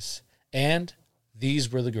Greys, and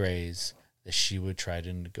these were the Greys that she would try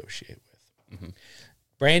to negotiate with. Mm-hmm.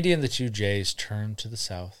 Brandy and the two Jays turned to the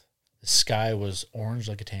south. The sky was orange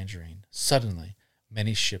like a tangerine. Suddenly,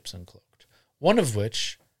 many ships uncloaked, one of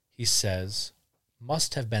which, he says,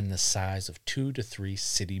 must have been the size of 2 to 3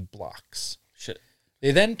 city blocks. Shit.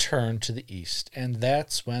 They then turned to the east, and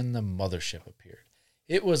that's when the mothership appeared.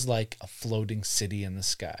 It was like a floating city in the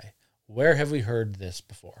sky. Where have we heard this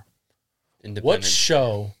before? What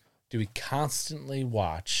show do we constantly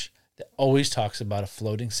watch that always talks about a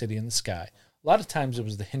floating city in the sky? A lot of times it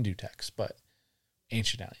was the Hindu text, but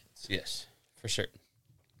Ancient Aliens. Yes, for certain.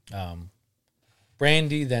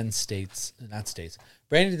 Brandy then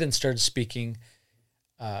Brandy then started speaking,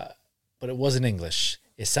 but it wasn't English.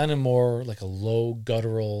 It sounded more like a low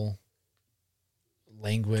guttural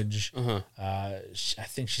language. Uh-huh. I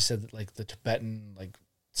think she said like the Tibetan, like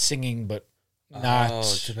singing, but not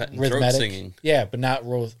Tibetan rhythmic. throat singing. Yeah, but not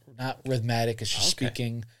rhythmic. It's just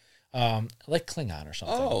speaking, like Klingon or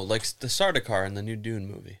something. Oh, like the Sardaukar in the new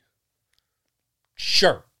Dune movie.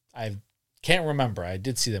 Sure, I can't remember. I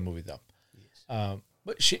did see that movie though. Yes.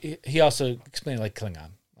 But he also explained like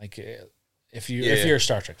Klingon, like if you're a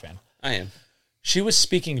Star Trek fan. I am. She was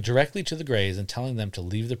speaking directly to the Greys and telling them to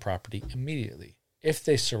leave the property immediately. If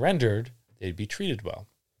they surrendered, they'd be treated well.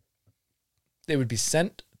 They would be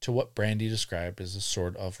sent to what Brandy described as a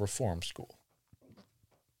sort of reform school.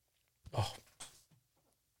 Oh.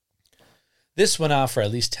 This went on for at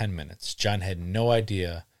least 10 minutes. John had no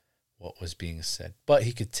idea what was being said, but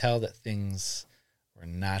he could tell that things were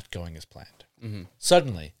not going as planned. Mm-hmm.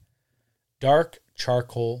 Suddenly, dark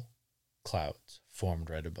charcoal clouds formed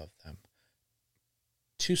right above them.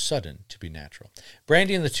 Too sudden to be natural.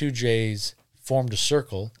 Brandy and the two Jays formed a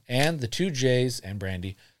circle, and the two Jays and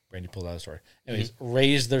Brandy pulled out a sword. Anyways,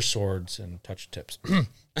 raised their swords and touched tips.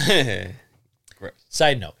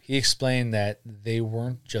 Side note, he explained that they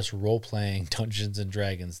weren't just role-playing Dungeons and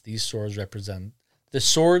Dragons. The swords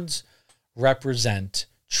represent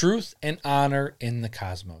truth and honor in the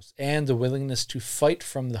cosmos, and the willingness to fight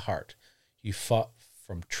from the heart. You fought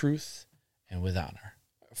from truth and with honor.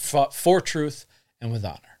 Fought for truth and with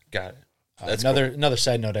honor. Got it. That's another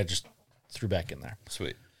side note I just threw back in there.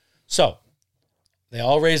 Sweet. So, they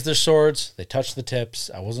all raised their swords. They touched the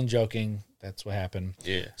tips. I wasn't joking. That's what happened.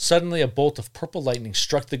 Yeah. Suddenly, a bolt of purple lightning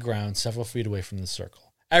struck the ground several feet away from the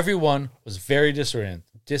circle. Everyone was very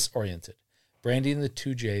disoriented. Brandy and the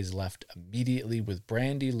two Jays left immediately, with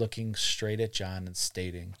Brandy looking straight at John and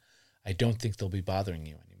stating, "I don't think they'll be bothering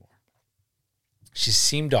you anymore." She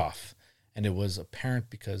seemed off, and it was apparent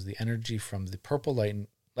because the energy from the purple lightning...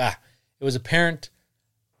 it was apparent...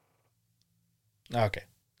 Okay.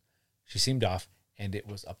 She seemed off, and it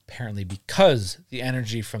was apparently because the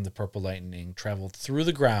energy from the purple lightning traveled through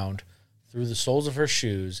the ground, through the soles of her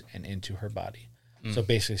shoes, and into her body. So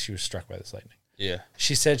basically, she was struck by this lightning. Yeah.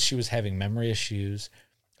 She said she was having memory issues.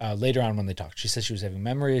 Later on when they talked, she said she was having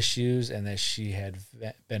memory issues and that she had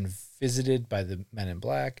been visited by the Men in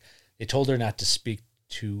Black. They told her not to speak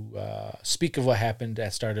of what happened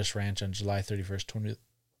at Stardust Ranch on July 31st,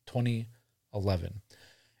 2011.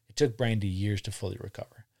 It took Brandy years to fully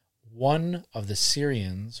recover. One of the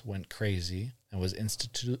Syrians went crazy and was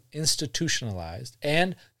institutionalized,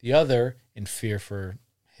 and the other, in fear for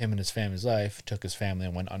him and his family's life, took his family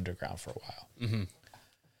and went underground for a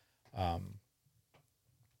while.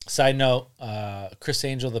 Side note, Chris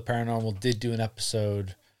Angel, the Paranormal, did do an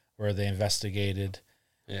episode where they investigated.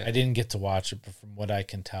 Yeah. I didn't get to watch it, but from what I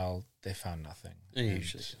can tell, they found nothing.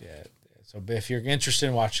 Usually. Yeah. So if you're interested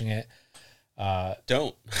in watching it,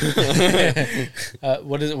 don't.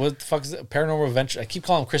 what is it? What the fuck is it? Paranormal Adventure. I keep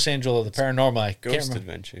calling him Chris Angel the Paranormal. I Ghost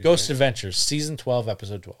Adventures. Ghost Adventures, season 12,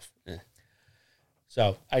 episode 12. Yeah.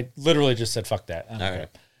 So I literally just said fuck that. All right.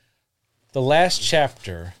 The last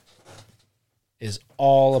chapter is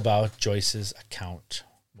all about Joyce's account,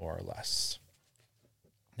 more or less.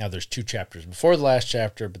 Now there's 2 chapters before the last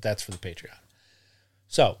chapter, but that's for the Patreon.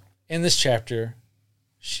 So in this chapter,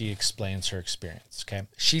 she explains her experience. Okay,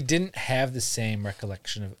 she didn't have the same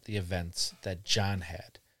recollection of the events that John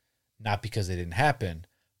had, not because they didn't happen,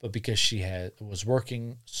 but because she was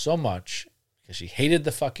working so much because she hated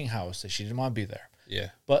the fucking house that she didn't want to be there. Yeah.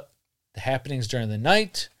 But the happenings during the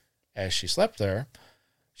night, as she slept there,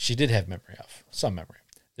 she did have some memory.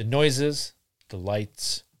 The noises, the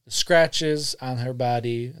lights, the scratches on her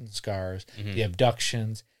body and the scars, the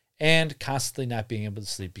abductions, and constantly not being able to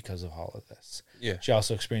sleep because of all of this. Yeah. She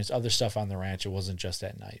also experienced other stuff on the ranch. It wasn't just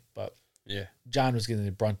at night, but Yeah. John was getting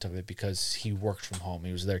the brunt of it because he worked from home.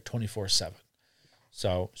 He was there 24/7.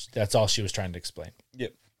 So that's all she was trying to explain.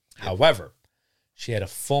 Yep. However, she had a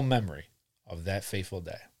full memory of that fateful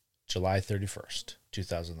day, July 31st,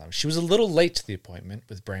 2011. She was a little late to the appointment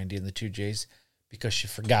with Brandy and the 2 J's because she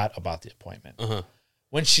forgot about the appointment.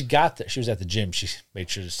 When she got there, she was at the gym. She made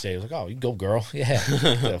sure to stay. Like, oh, you go, girl. Yeah,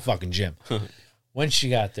 the fucking gym. When she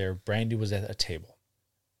got there, Brandy was at a table,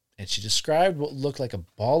 and she described what looked like a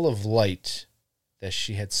ball of light that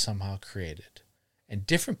she had somehow created. And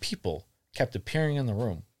different people kept appearing in the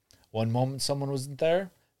room. One moment, someone wasn't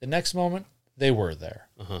there. The next moment, they were there.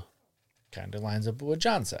 Kind of lines up with what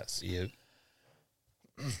John says. Yep.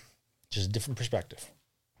 Just a different perspective.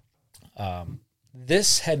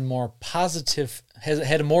 This had a more positive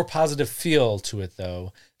feel to it,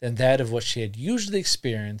 though, than that of what she had usually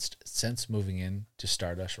experienced since moving in to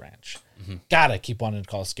Stardust Ranch. God, I keep wanting to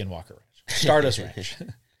call it Skinwalker Ranch. Stardust Ranch.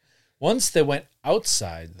 Once they went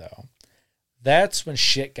outside, though, that's when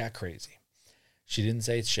shit got crazy. She didn't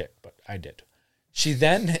say it's shit, but I did. She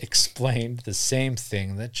then explained the same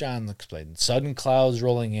thing that John explained. Sudden clouds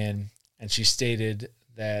rolling in, and she stated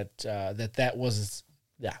that was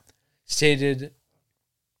stated.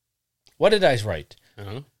 What did I write?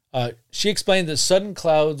 She explained that sudden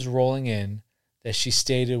clouds rolling in that she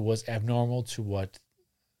stated was abnormal to what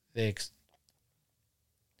they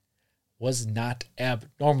was not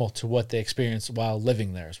abnormal to what they experienced while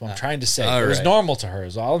living there. Is what I'm trying to say. It was normal to her.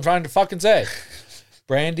 Is all I'm trying to fucking say.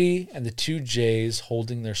 Brandy and the 2 J's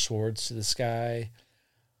holding their swords to the sky.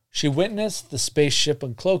 She witnessed the spaceship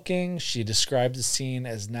uncloaking. She described the scene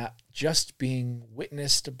as not just being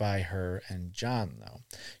witnessed by her and John, though.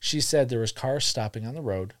 She said there was cars stopping on the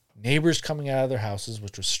road, neighbors coming out of their houses,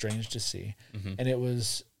 which was strange to see, and it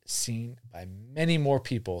was seen by many more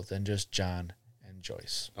people than just John and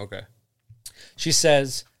Joyce. Okay. She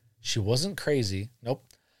says she wasn't crazy. Nope.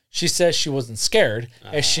 She says she wasn't scared,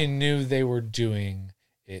 as she knew they were doing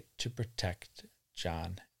it to protect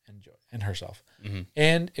John and herself.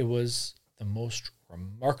 And it was the most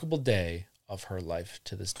remarkable day of her life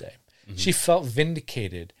to this day. She felt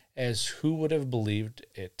vindicated, as who would have believed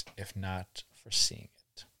it if not for seeing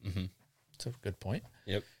it. That's a good point.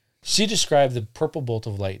 Yep. She described the purple bolt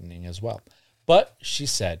of lightning as well. But she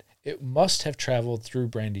said it must have traveled through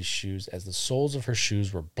Brandy's shoes as the soles of her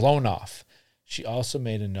shoes were blown off. She also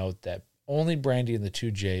made a note that only Brandy and the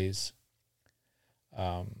 2 J's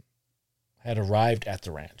had arrived at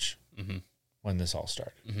the ranch when this all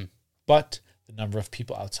started. But the number of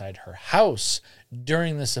people outside her house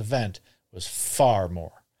during this event was far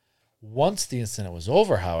more. Once the incident was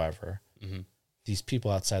over, however, these people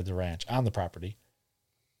outside the ranch on the property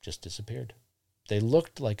just disappeared. They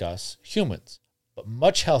looked like us, humans, but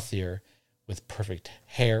much healthier, with perfect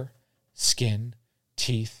hair, skin,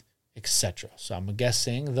 teeth, etc. So I'm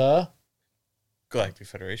guessing the Galactic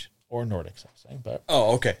Federation. Or Nordics, I'm saying. But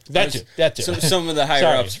okay. That too. So some of the higher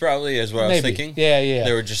ups probably is what I was thinking. Yeah.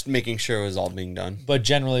 They were just making sure it was all being done. But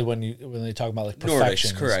generally, when they talk about like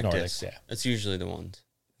perfection, Nordics, correct? Nordics, Yes. yeah. That's usually the ones.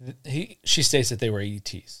 She states that they were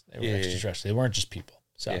ETs. They were extraterrestrials. They weren't just people.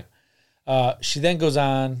 So she then goes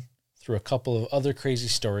on through a couple of other crazy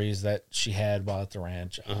stories that she had while at the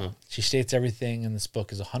ranch. She states everything in this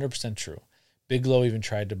book is 100% true. Bigelow even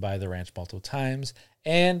tried to buy the ranch multiple times,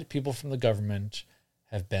 and people from the government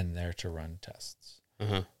have been there to run tests.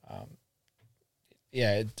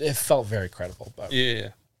 It felt very credible. But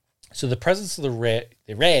So the presence of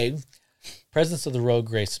presence of the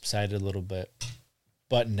rogue ray subsided a little bit,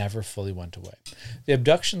 but never fully went away. The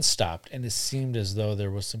abduction stopped, and it seemed as though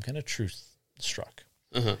there was some kind of truce struck.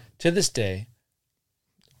 To this day,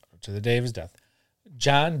 to the day of his death,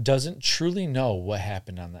 John doesn't truly know what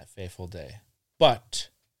happened on that fateful day. But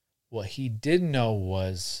what he did know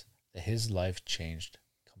was that his life changed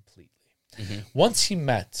completely. Once he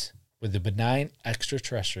met with the benign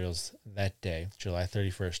extraterrestrials that day, July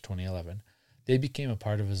 31st, 2011, they became a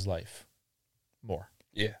part of his life more.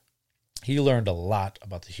 Yeah. He learned a lot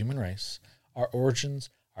about the human race, our origins,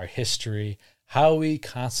 our history, how we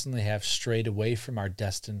constantly have strayed away from our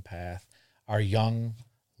destined path, our young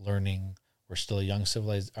learning. We're still a young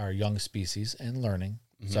our young species and learning.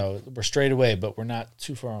 So we're straight away, but we're not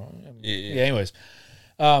too far. Anyways,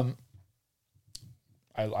 I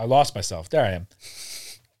lost myself. There I am.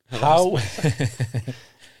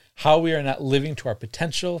 How we are not living to our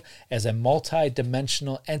potential as a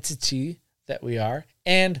multi-dimensional entity that we are,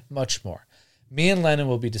 and much more. Me and Lennon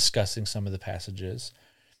will be discussing some of the passages.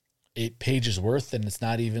 8 pages worth, and it's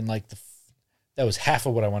not even like that was half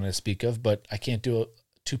of what I wanted to speak of, but I can't do a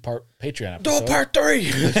 2-part Patreon episode. Do part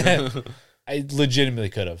 3! I legitimately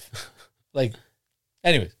could have.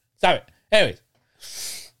 Anyways, stop it. Anyways.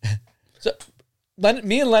 So,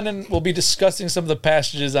 me and Lennon will be discussing some of the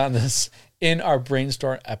passages on this in our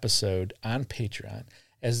brainstorm episode on Patreon,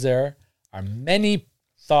 as there are many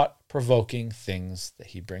thought-provoking things that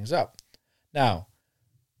he brings up. Now,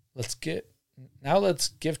 let's give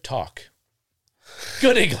talk.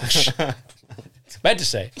 Good English. Meant to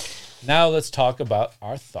say. Now let's talk about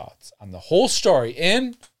our thoughts on the whole story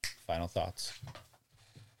in final thoughts.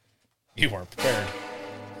 You weren't prepared.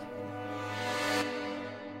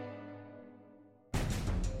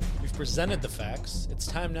 We've presented the facts. It's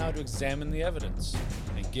time now to examine the evidence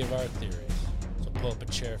and give our theories. So pull up a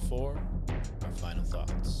chair for our final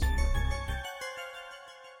thoughts.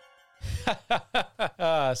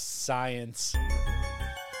 Science.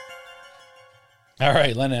 All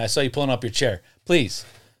right, Lennon, I saw you pulling up your chair. Please.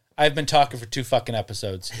 I've been talking for 2 fucking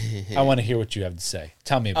episodes. I want to hear what you have to say.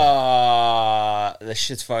 Tell me about it. This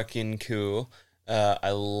shit's fucking cool.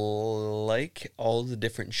 I like all the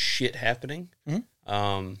different shit happening.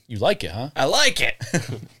 You like it, huh? I like it.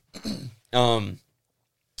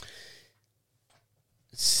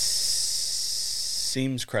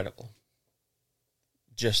 Seems credible.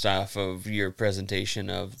 Just off of your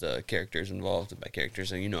presentation of the characters involved. By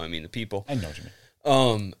characters, and I mean the people. I know what you mean.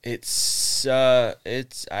 It's I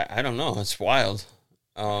don't know. It's wild.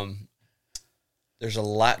 There's a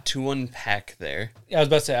lot to unpack there. Yeah, I was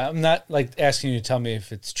about to say, I'm not asking you to tell me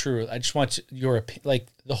if it's true. I just want your opinion,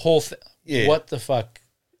 the whole thing. Yeah. What the fuck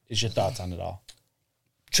is your thoughts on it all?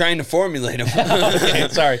 Trying to formulate them. Okay,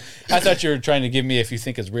 sorry. I thought you were trying to give me if you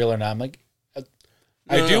think it's real or not. I'm like,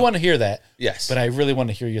 I do want to hear that. Yes. But I really want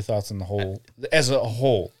to hear your thoughts on the whole, as a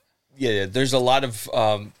whole. Yeah, there's a lot of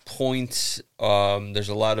points. There's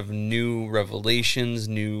a lot of new revelations,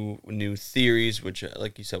 new theories, which,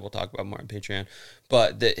 like you said, we'll talk about more on Patreon,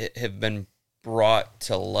 but that have been brought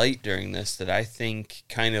to light during this that I think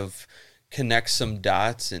kind of connect some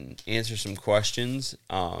dots and answer some questions,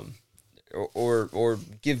 or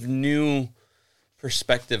give new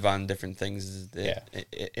perspective on different things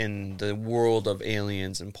in the world of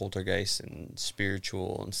aliens and poltergeists and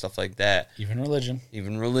spiritual and stuff like that. Even religion,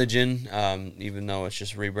 even though it's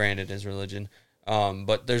just rebranded as religion.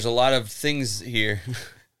 But there's a lot of things here.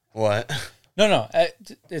 What? No.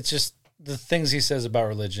 It's just the things he says about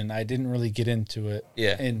religion. I didn't really get into it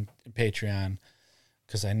in Patreon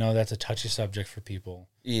because I know that's a touchy subject for people.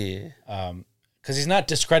 Yeah. Because he's not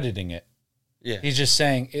discrediting it. Yeah. He's just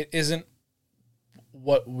saying it isn't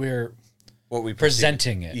what we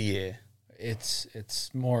presenting it. Yeah.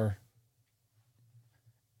 It's more.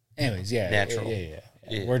 Anyways, natural. Yeah.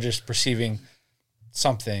 We're just perceiving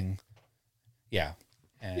something. Yeah.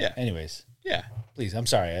 Anyways. Yeah. Please, I'm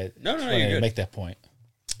sorry. No, you're good. Make that point.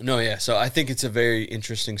 No, yeah. So I think it's a very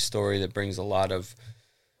interesting story that brings a lot of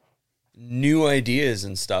new ideas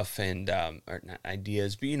and stuff, and or not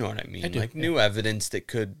ideas, but you know what I mean. New evidence that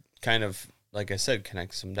could kind of, like I said,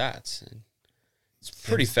 connect some dots. And it's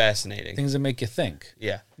pretty fascinating. Things that make you think.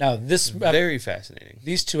 Yeah. Now, this very fascinating.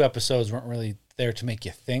 These 2 episodes weren't really there to make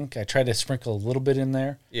you think. I tried to sprinkle a little bit in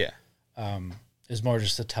there. Yeah. It's more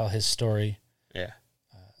just to tell his story. Yeah.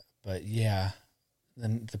 But yeah,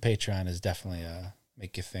 then the Patreon is definitely a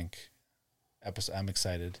make you think episode. I'm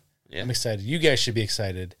excited. Yeah. I'm excited. You guys should be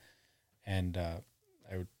excited, and I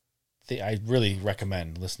really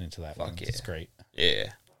recommend listening to that one. Yeah. It's great.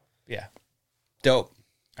 Yeah. Yeah. Dope.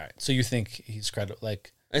 All right. So you think he's credible?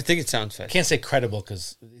 I think it sounds I fake. can't say credible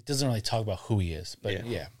because it doesn't really talk about who he is. But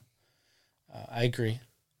yeah, I agree.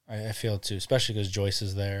 I feel it too, especially because Joyce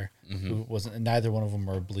is there, who wasn't. Neither one of them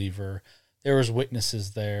were a believer. There was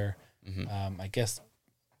witnesses there. I guess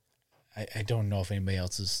I don't know if anybody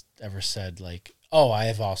else has ever said like, "Oh, I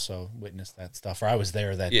have also witnessed that stuff," or "I was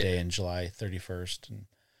there that day in July 31st." And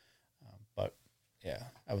but yeah,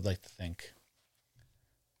 I would like to think.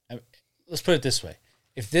 Let's put it this way: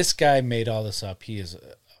 if this guy made all this up, he is an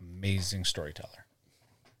amazing storyteller,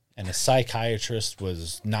 and a psychiatrist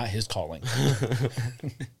was not his calling.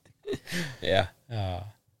 Yeah.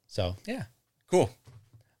 So, yeah. Cool.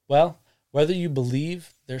 Well, whether you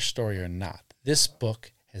believe their story or not, this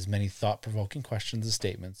book has many thought-provoking questions and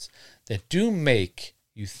statements that do make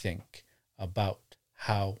you think about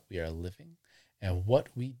how we are living and what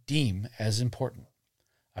we deem as important.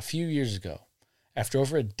 A few years ago, after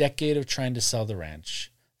over a decade of trying to sell the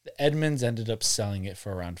ranch, the Edmonds ended up selling it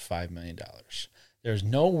for around $5 million. There's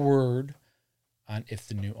no word on if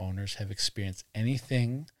the new owners have experienced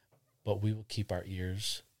anything, but we will keep our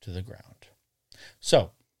ears to the ground.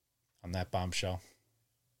 So, on that bombshell,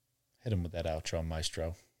 hit him with that outro,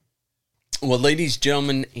 maestro. Well, ladies,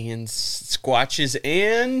 gentlemen, and squatches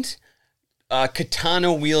and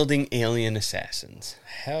katana-wielding alien assassins.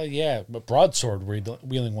 Hell yeah, but broadsword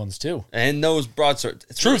wielding ones too. And those broadswords.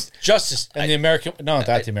 Truth, justice, and the American... No,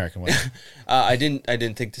 not the American one. I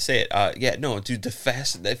didn't think to say it. Yeah, no, dude,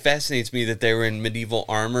 that fascinates me that they were in medieval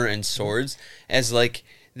armor and swords as like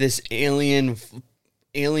this alien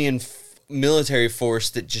military force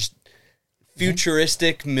that just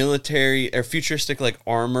futuristic military or futuristic like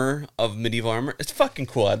armor of medieval armor. It's fucking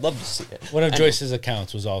cool. I'd love to see it. One of Joyce's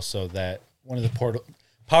accounts was also that one of the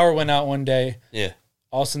power went out one day. Yeah.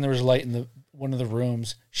 All of a sudden there was light in one of the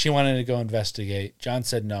rooms. She wanted to go investigate. John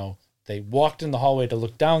said no. They walked in the hallway to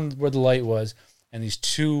look down where the light was, and these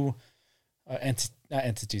two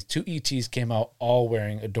two ETs came out all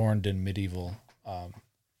wearing adorned in medieval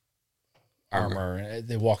armor.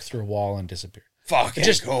 They walked through a wall and disappeared. Fucking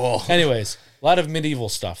just cool. Anyways, a lot of medieval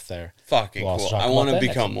stuff there. Fucking cool. I want to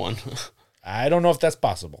become one. I don't know if that's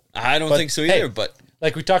possible. I don't think so either, but...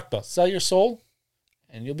 Like we talked about, sell your soul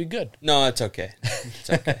and you'll be good. No, it's okay. It's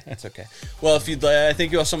okay. It's okay. Well, if you'd like,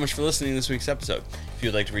 thank you all so much for listening to this week's episode. If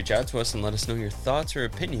you'd like to reach out to us and let us know your thoughts or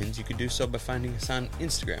opinions, you can do so by finding us on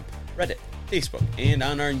Instagram, Reddit, Facebook, and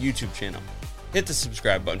on our YouTube channel. Hit the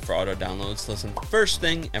subscribe button for auto downloads to listen first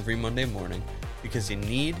thing every Monday morning because you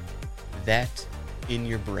need that in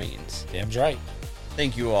your brains. Damn right.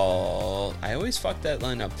 Thank you all. I always fuck that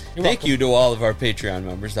line up. Thank you to all of our Patreon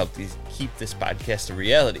members that help keep this podcast a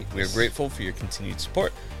reality. We are grateful for your continued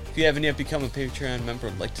support. If you haven't yet become a Patreon member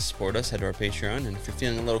and would like to support us, head to our Patreon. And if you're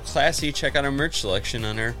feeling a little classy, check out our merch selection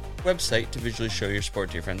on our website to visually show your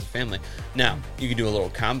support to your friends and family. Now, you can do a little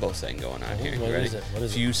combo thing going on here. You ready?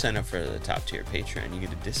 If you sign up for the top tier Patreon, you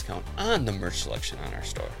get a discount on the merch selection on our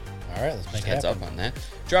store. All right, let's make it heads up on that.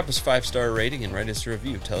 Drop us a 5-star rating and write us a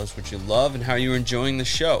review. Tell us what you love and how you're enjoying the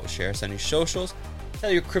show. Share us on your socials. Tell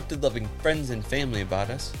your cryptid-loving friends and family about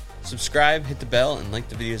us. Subscribe, hit the bell, and like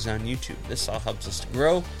the videos on YouTube. This all helps us to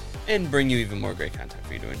grow and bring you even more great content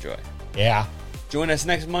for you to enjoy. Yeah. Join us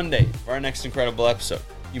next Monday for our next incredible episode.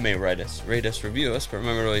 You may rate us, review us, but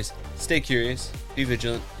remember to always stay curious, be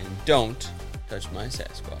vigilant, and don't touch my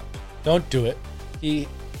Sasquatch. Don't do it. He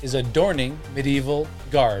is adorning medieval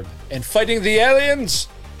garb and fighting the aliens.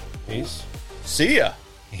 Peace. See ya.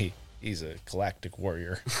 He's a galactic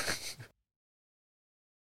warrior.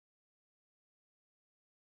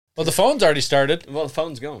 Well, the phone's already started. Well, the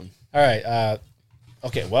phone's going. All right.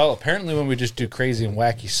 Okay, well, apparently when we just do crazy and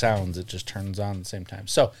wacky sounds, it just turns on at the same time.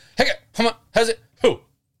 So, hey, come on. How's it? Who?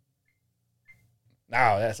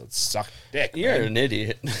 No, that's a suck dick. You're an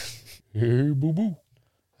idiot. Hey, boo-boo.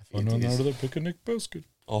 I found one out of the picnic basket.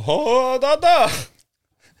 Oh, da-da.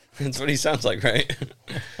 That's what he sounds like, right?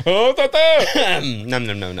 Oh, da-da. Num,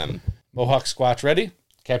 num, num, num. Mohawk Squatch ready?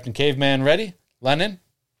 Captain Caveman ready? Lennon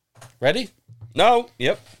ready? No.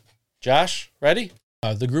 Yep. Josh ready?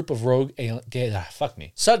 The group of rogue fuck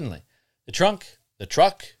me. Suddenly, the truck,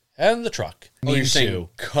 and the truck. Oh, you're saying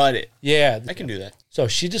cut it. Yeah. I can do that. So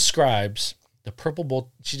she describes the purple bolt.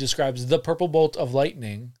 She describes the purple bolt of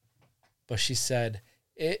lightning, but she said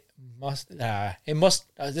it must,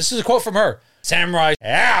 this is a quote from her. Samurai.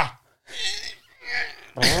 Yeah.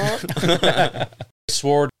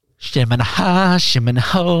 Sword. Shimmin' ha, shimmin'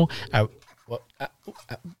 ho.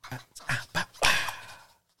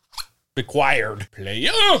 Required. Player.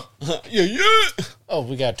 Yeah. Oh,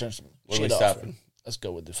 we gotta turn some What are we shit off. stopping? Let's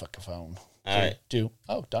go with the fucking phone. All right.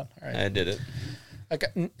 Oh, done. All right. I did it. Okay.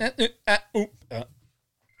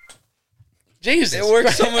 Jesus, It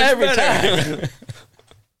works so much every better. time.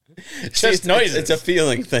 Just noises. It's a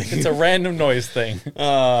feeling thing. It's a random noise thing.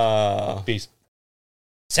 Peace.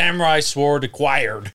 Samurai sword acquired.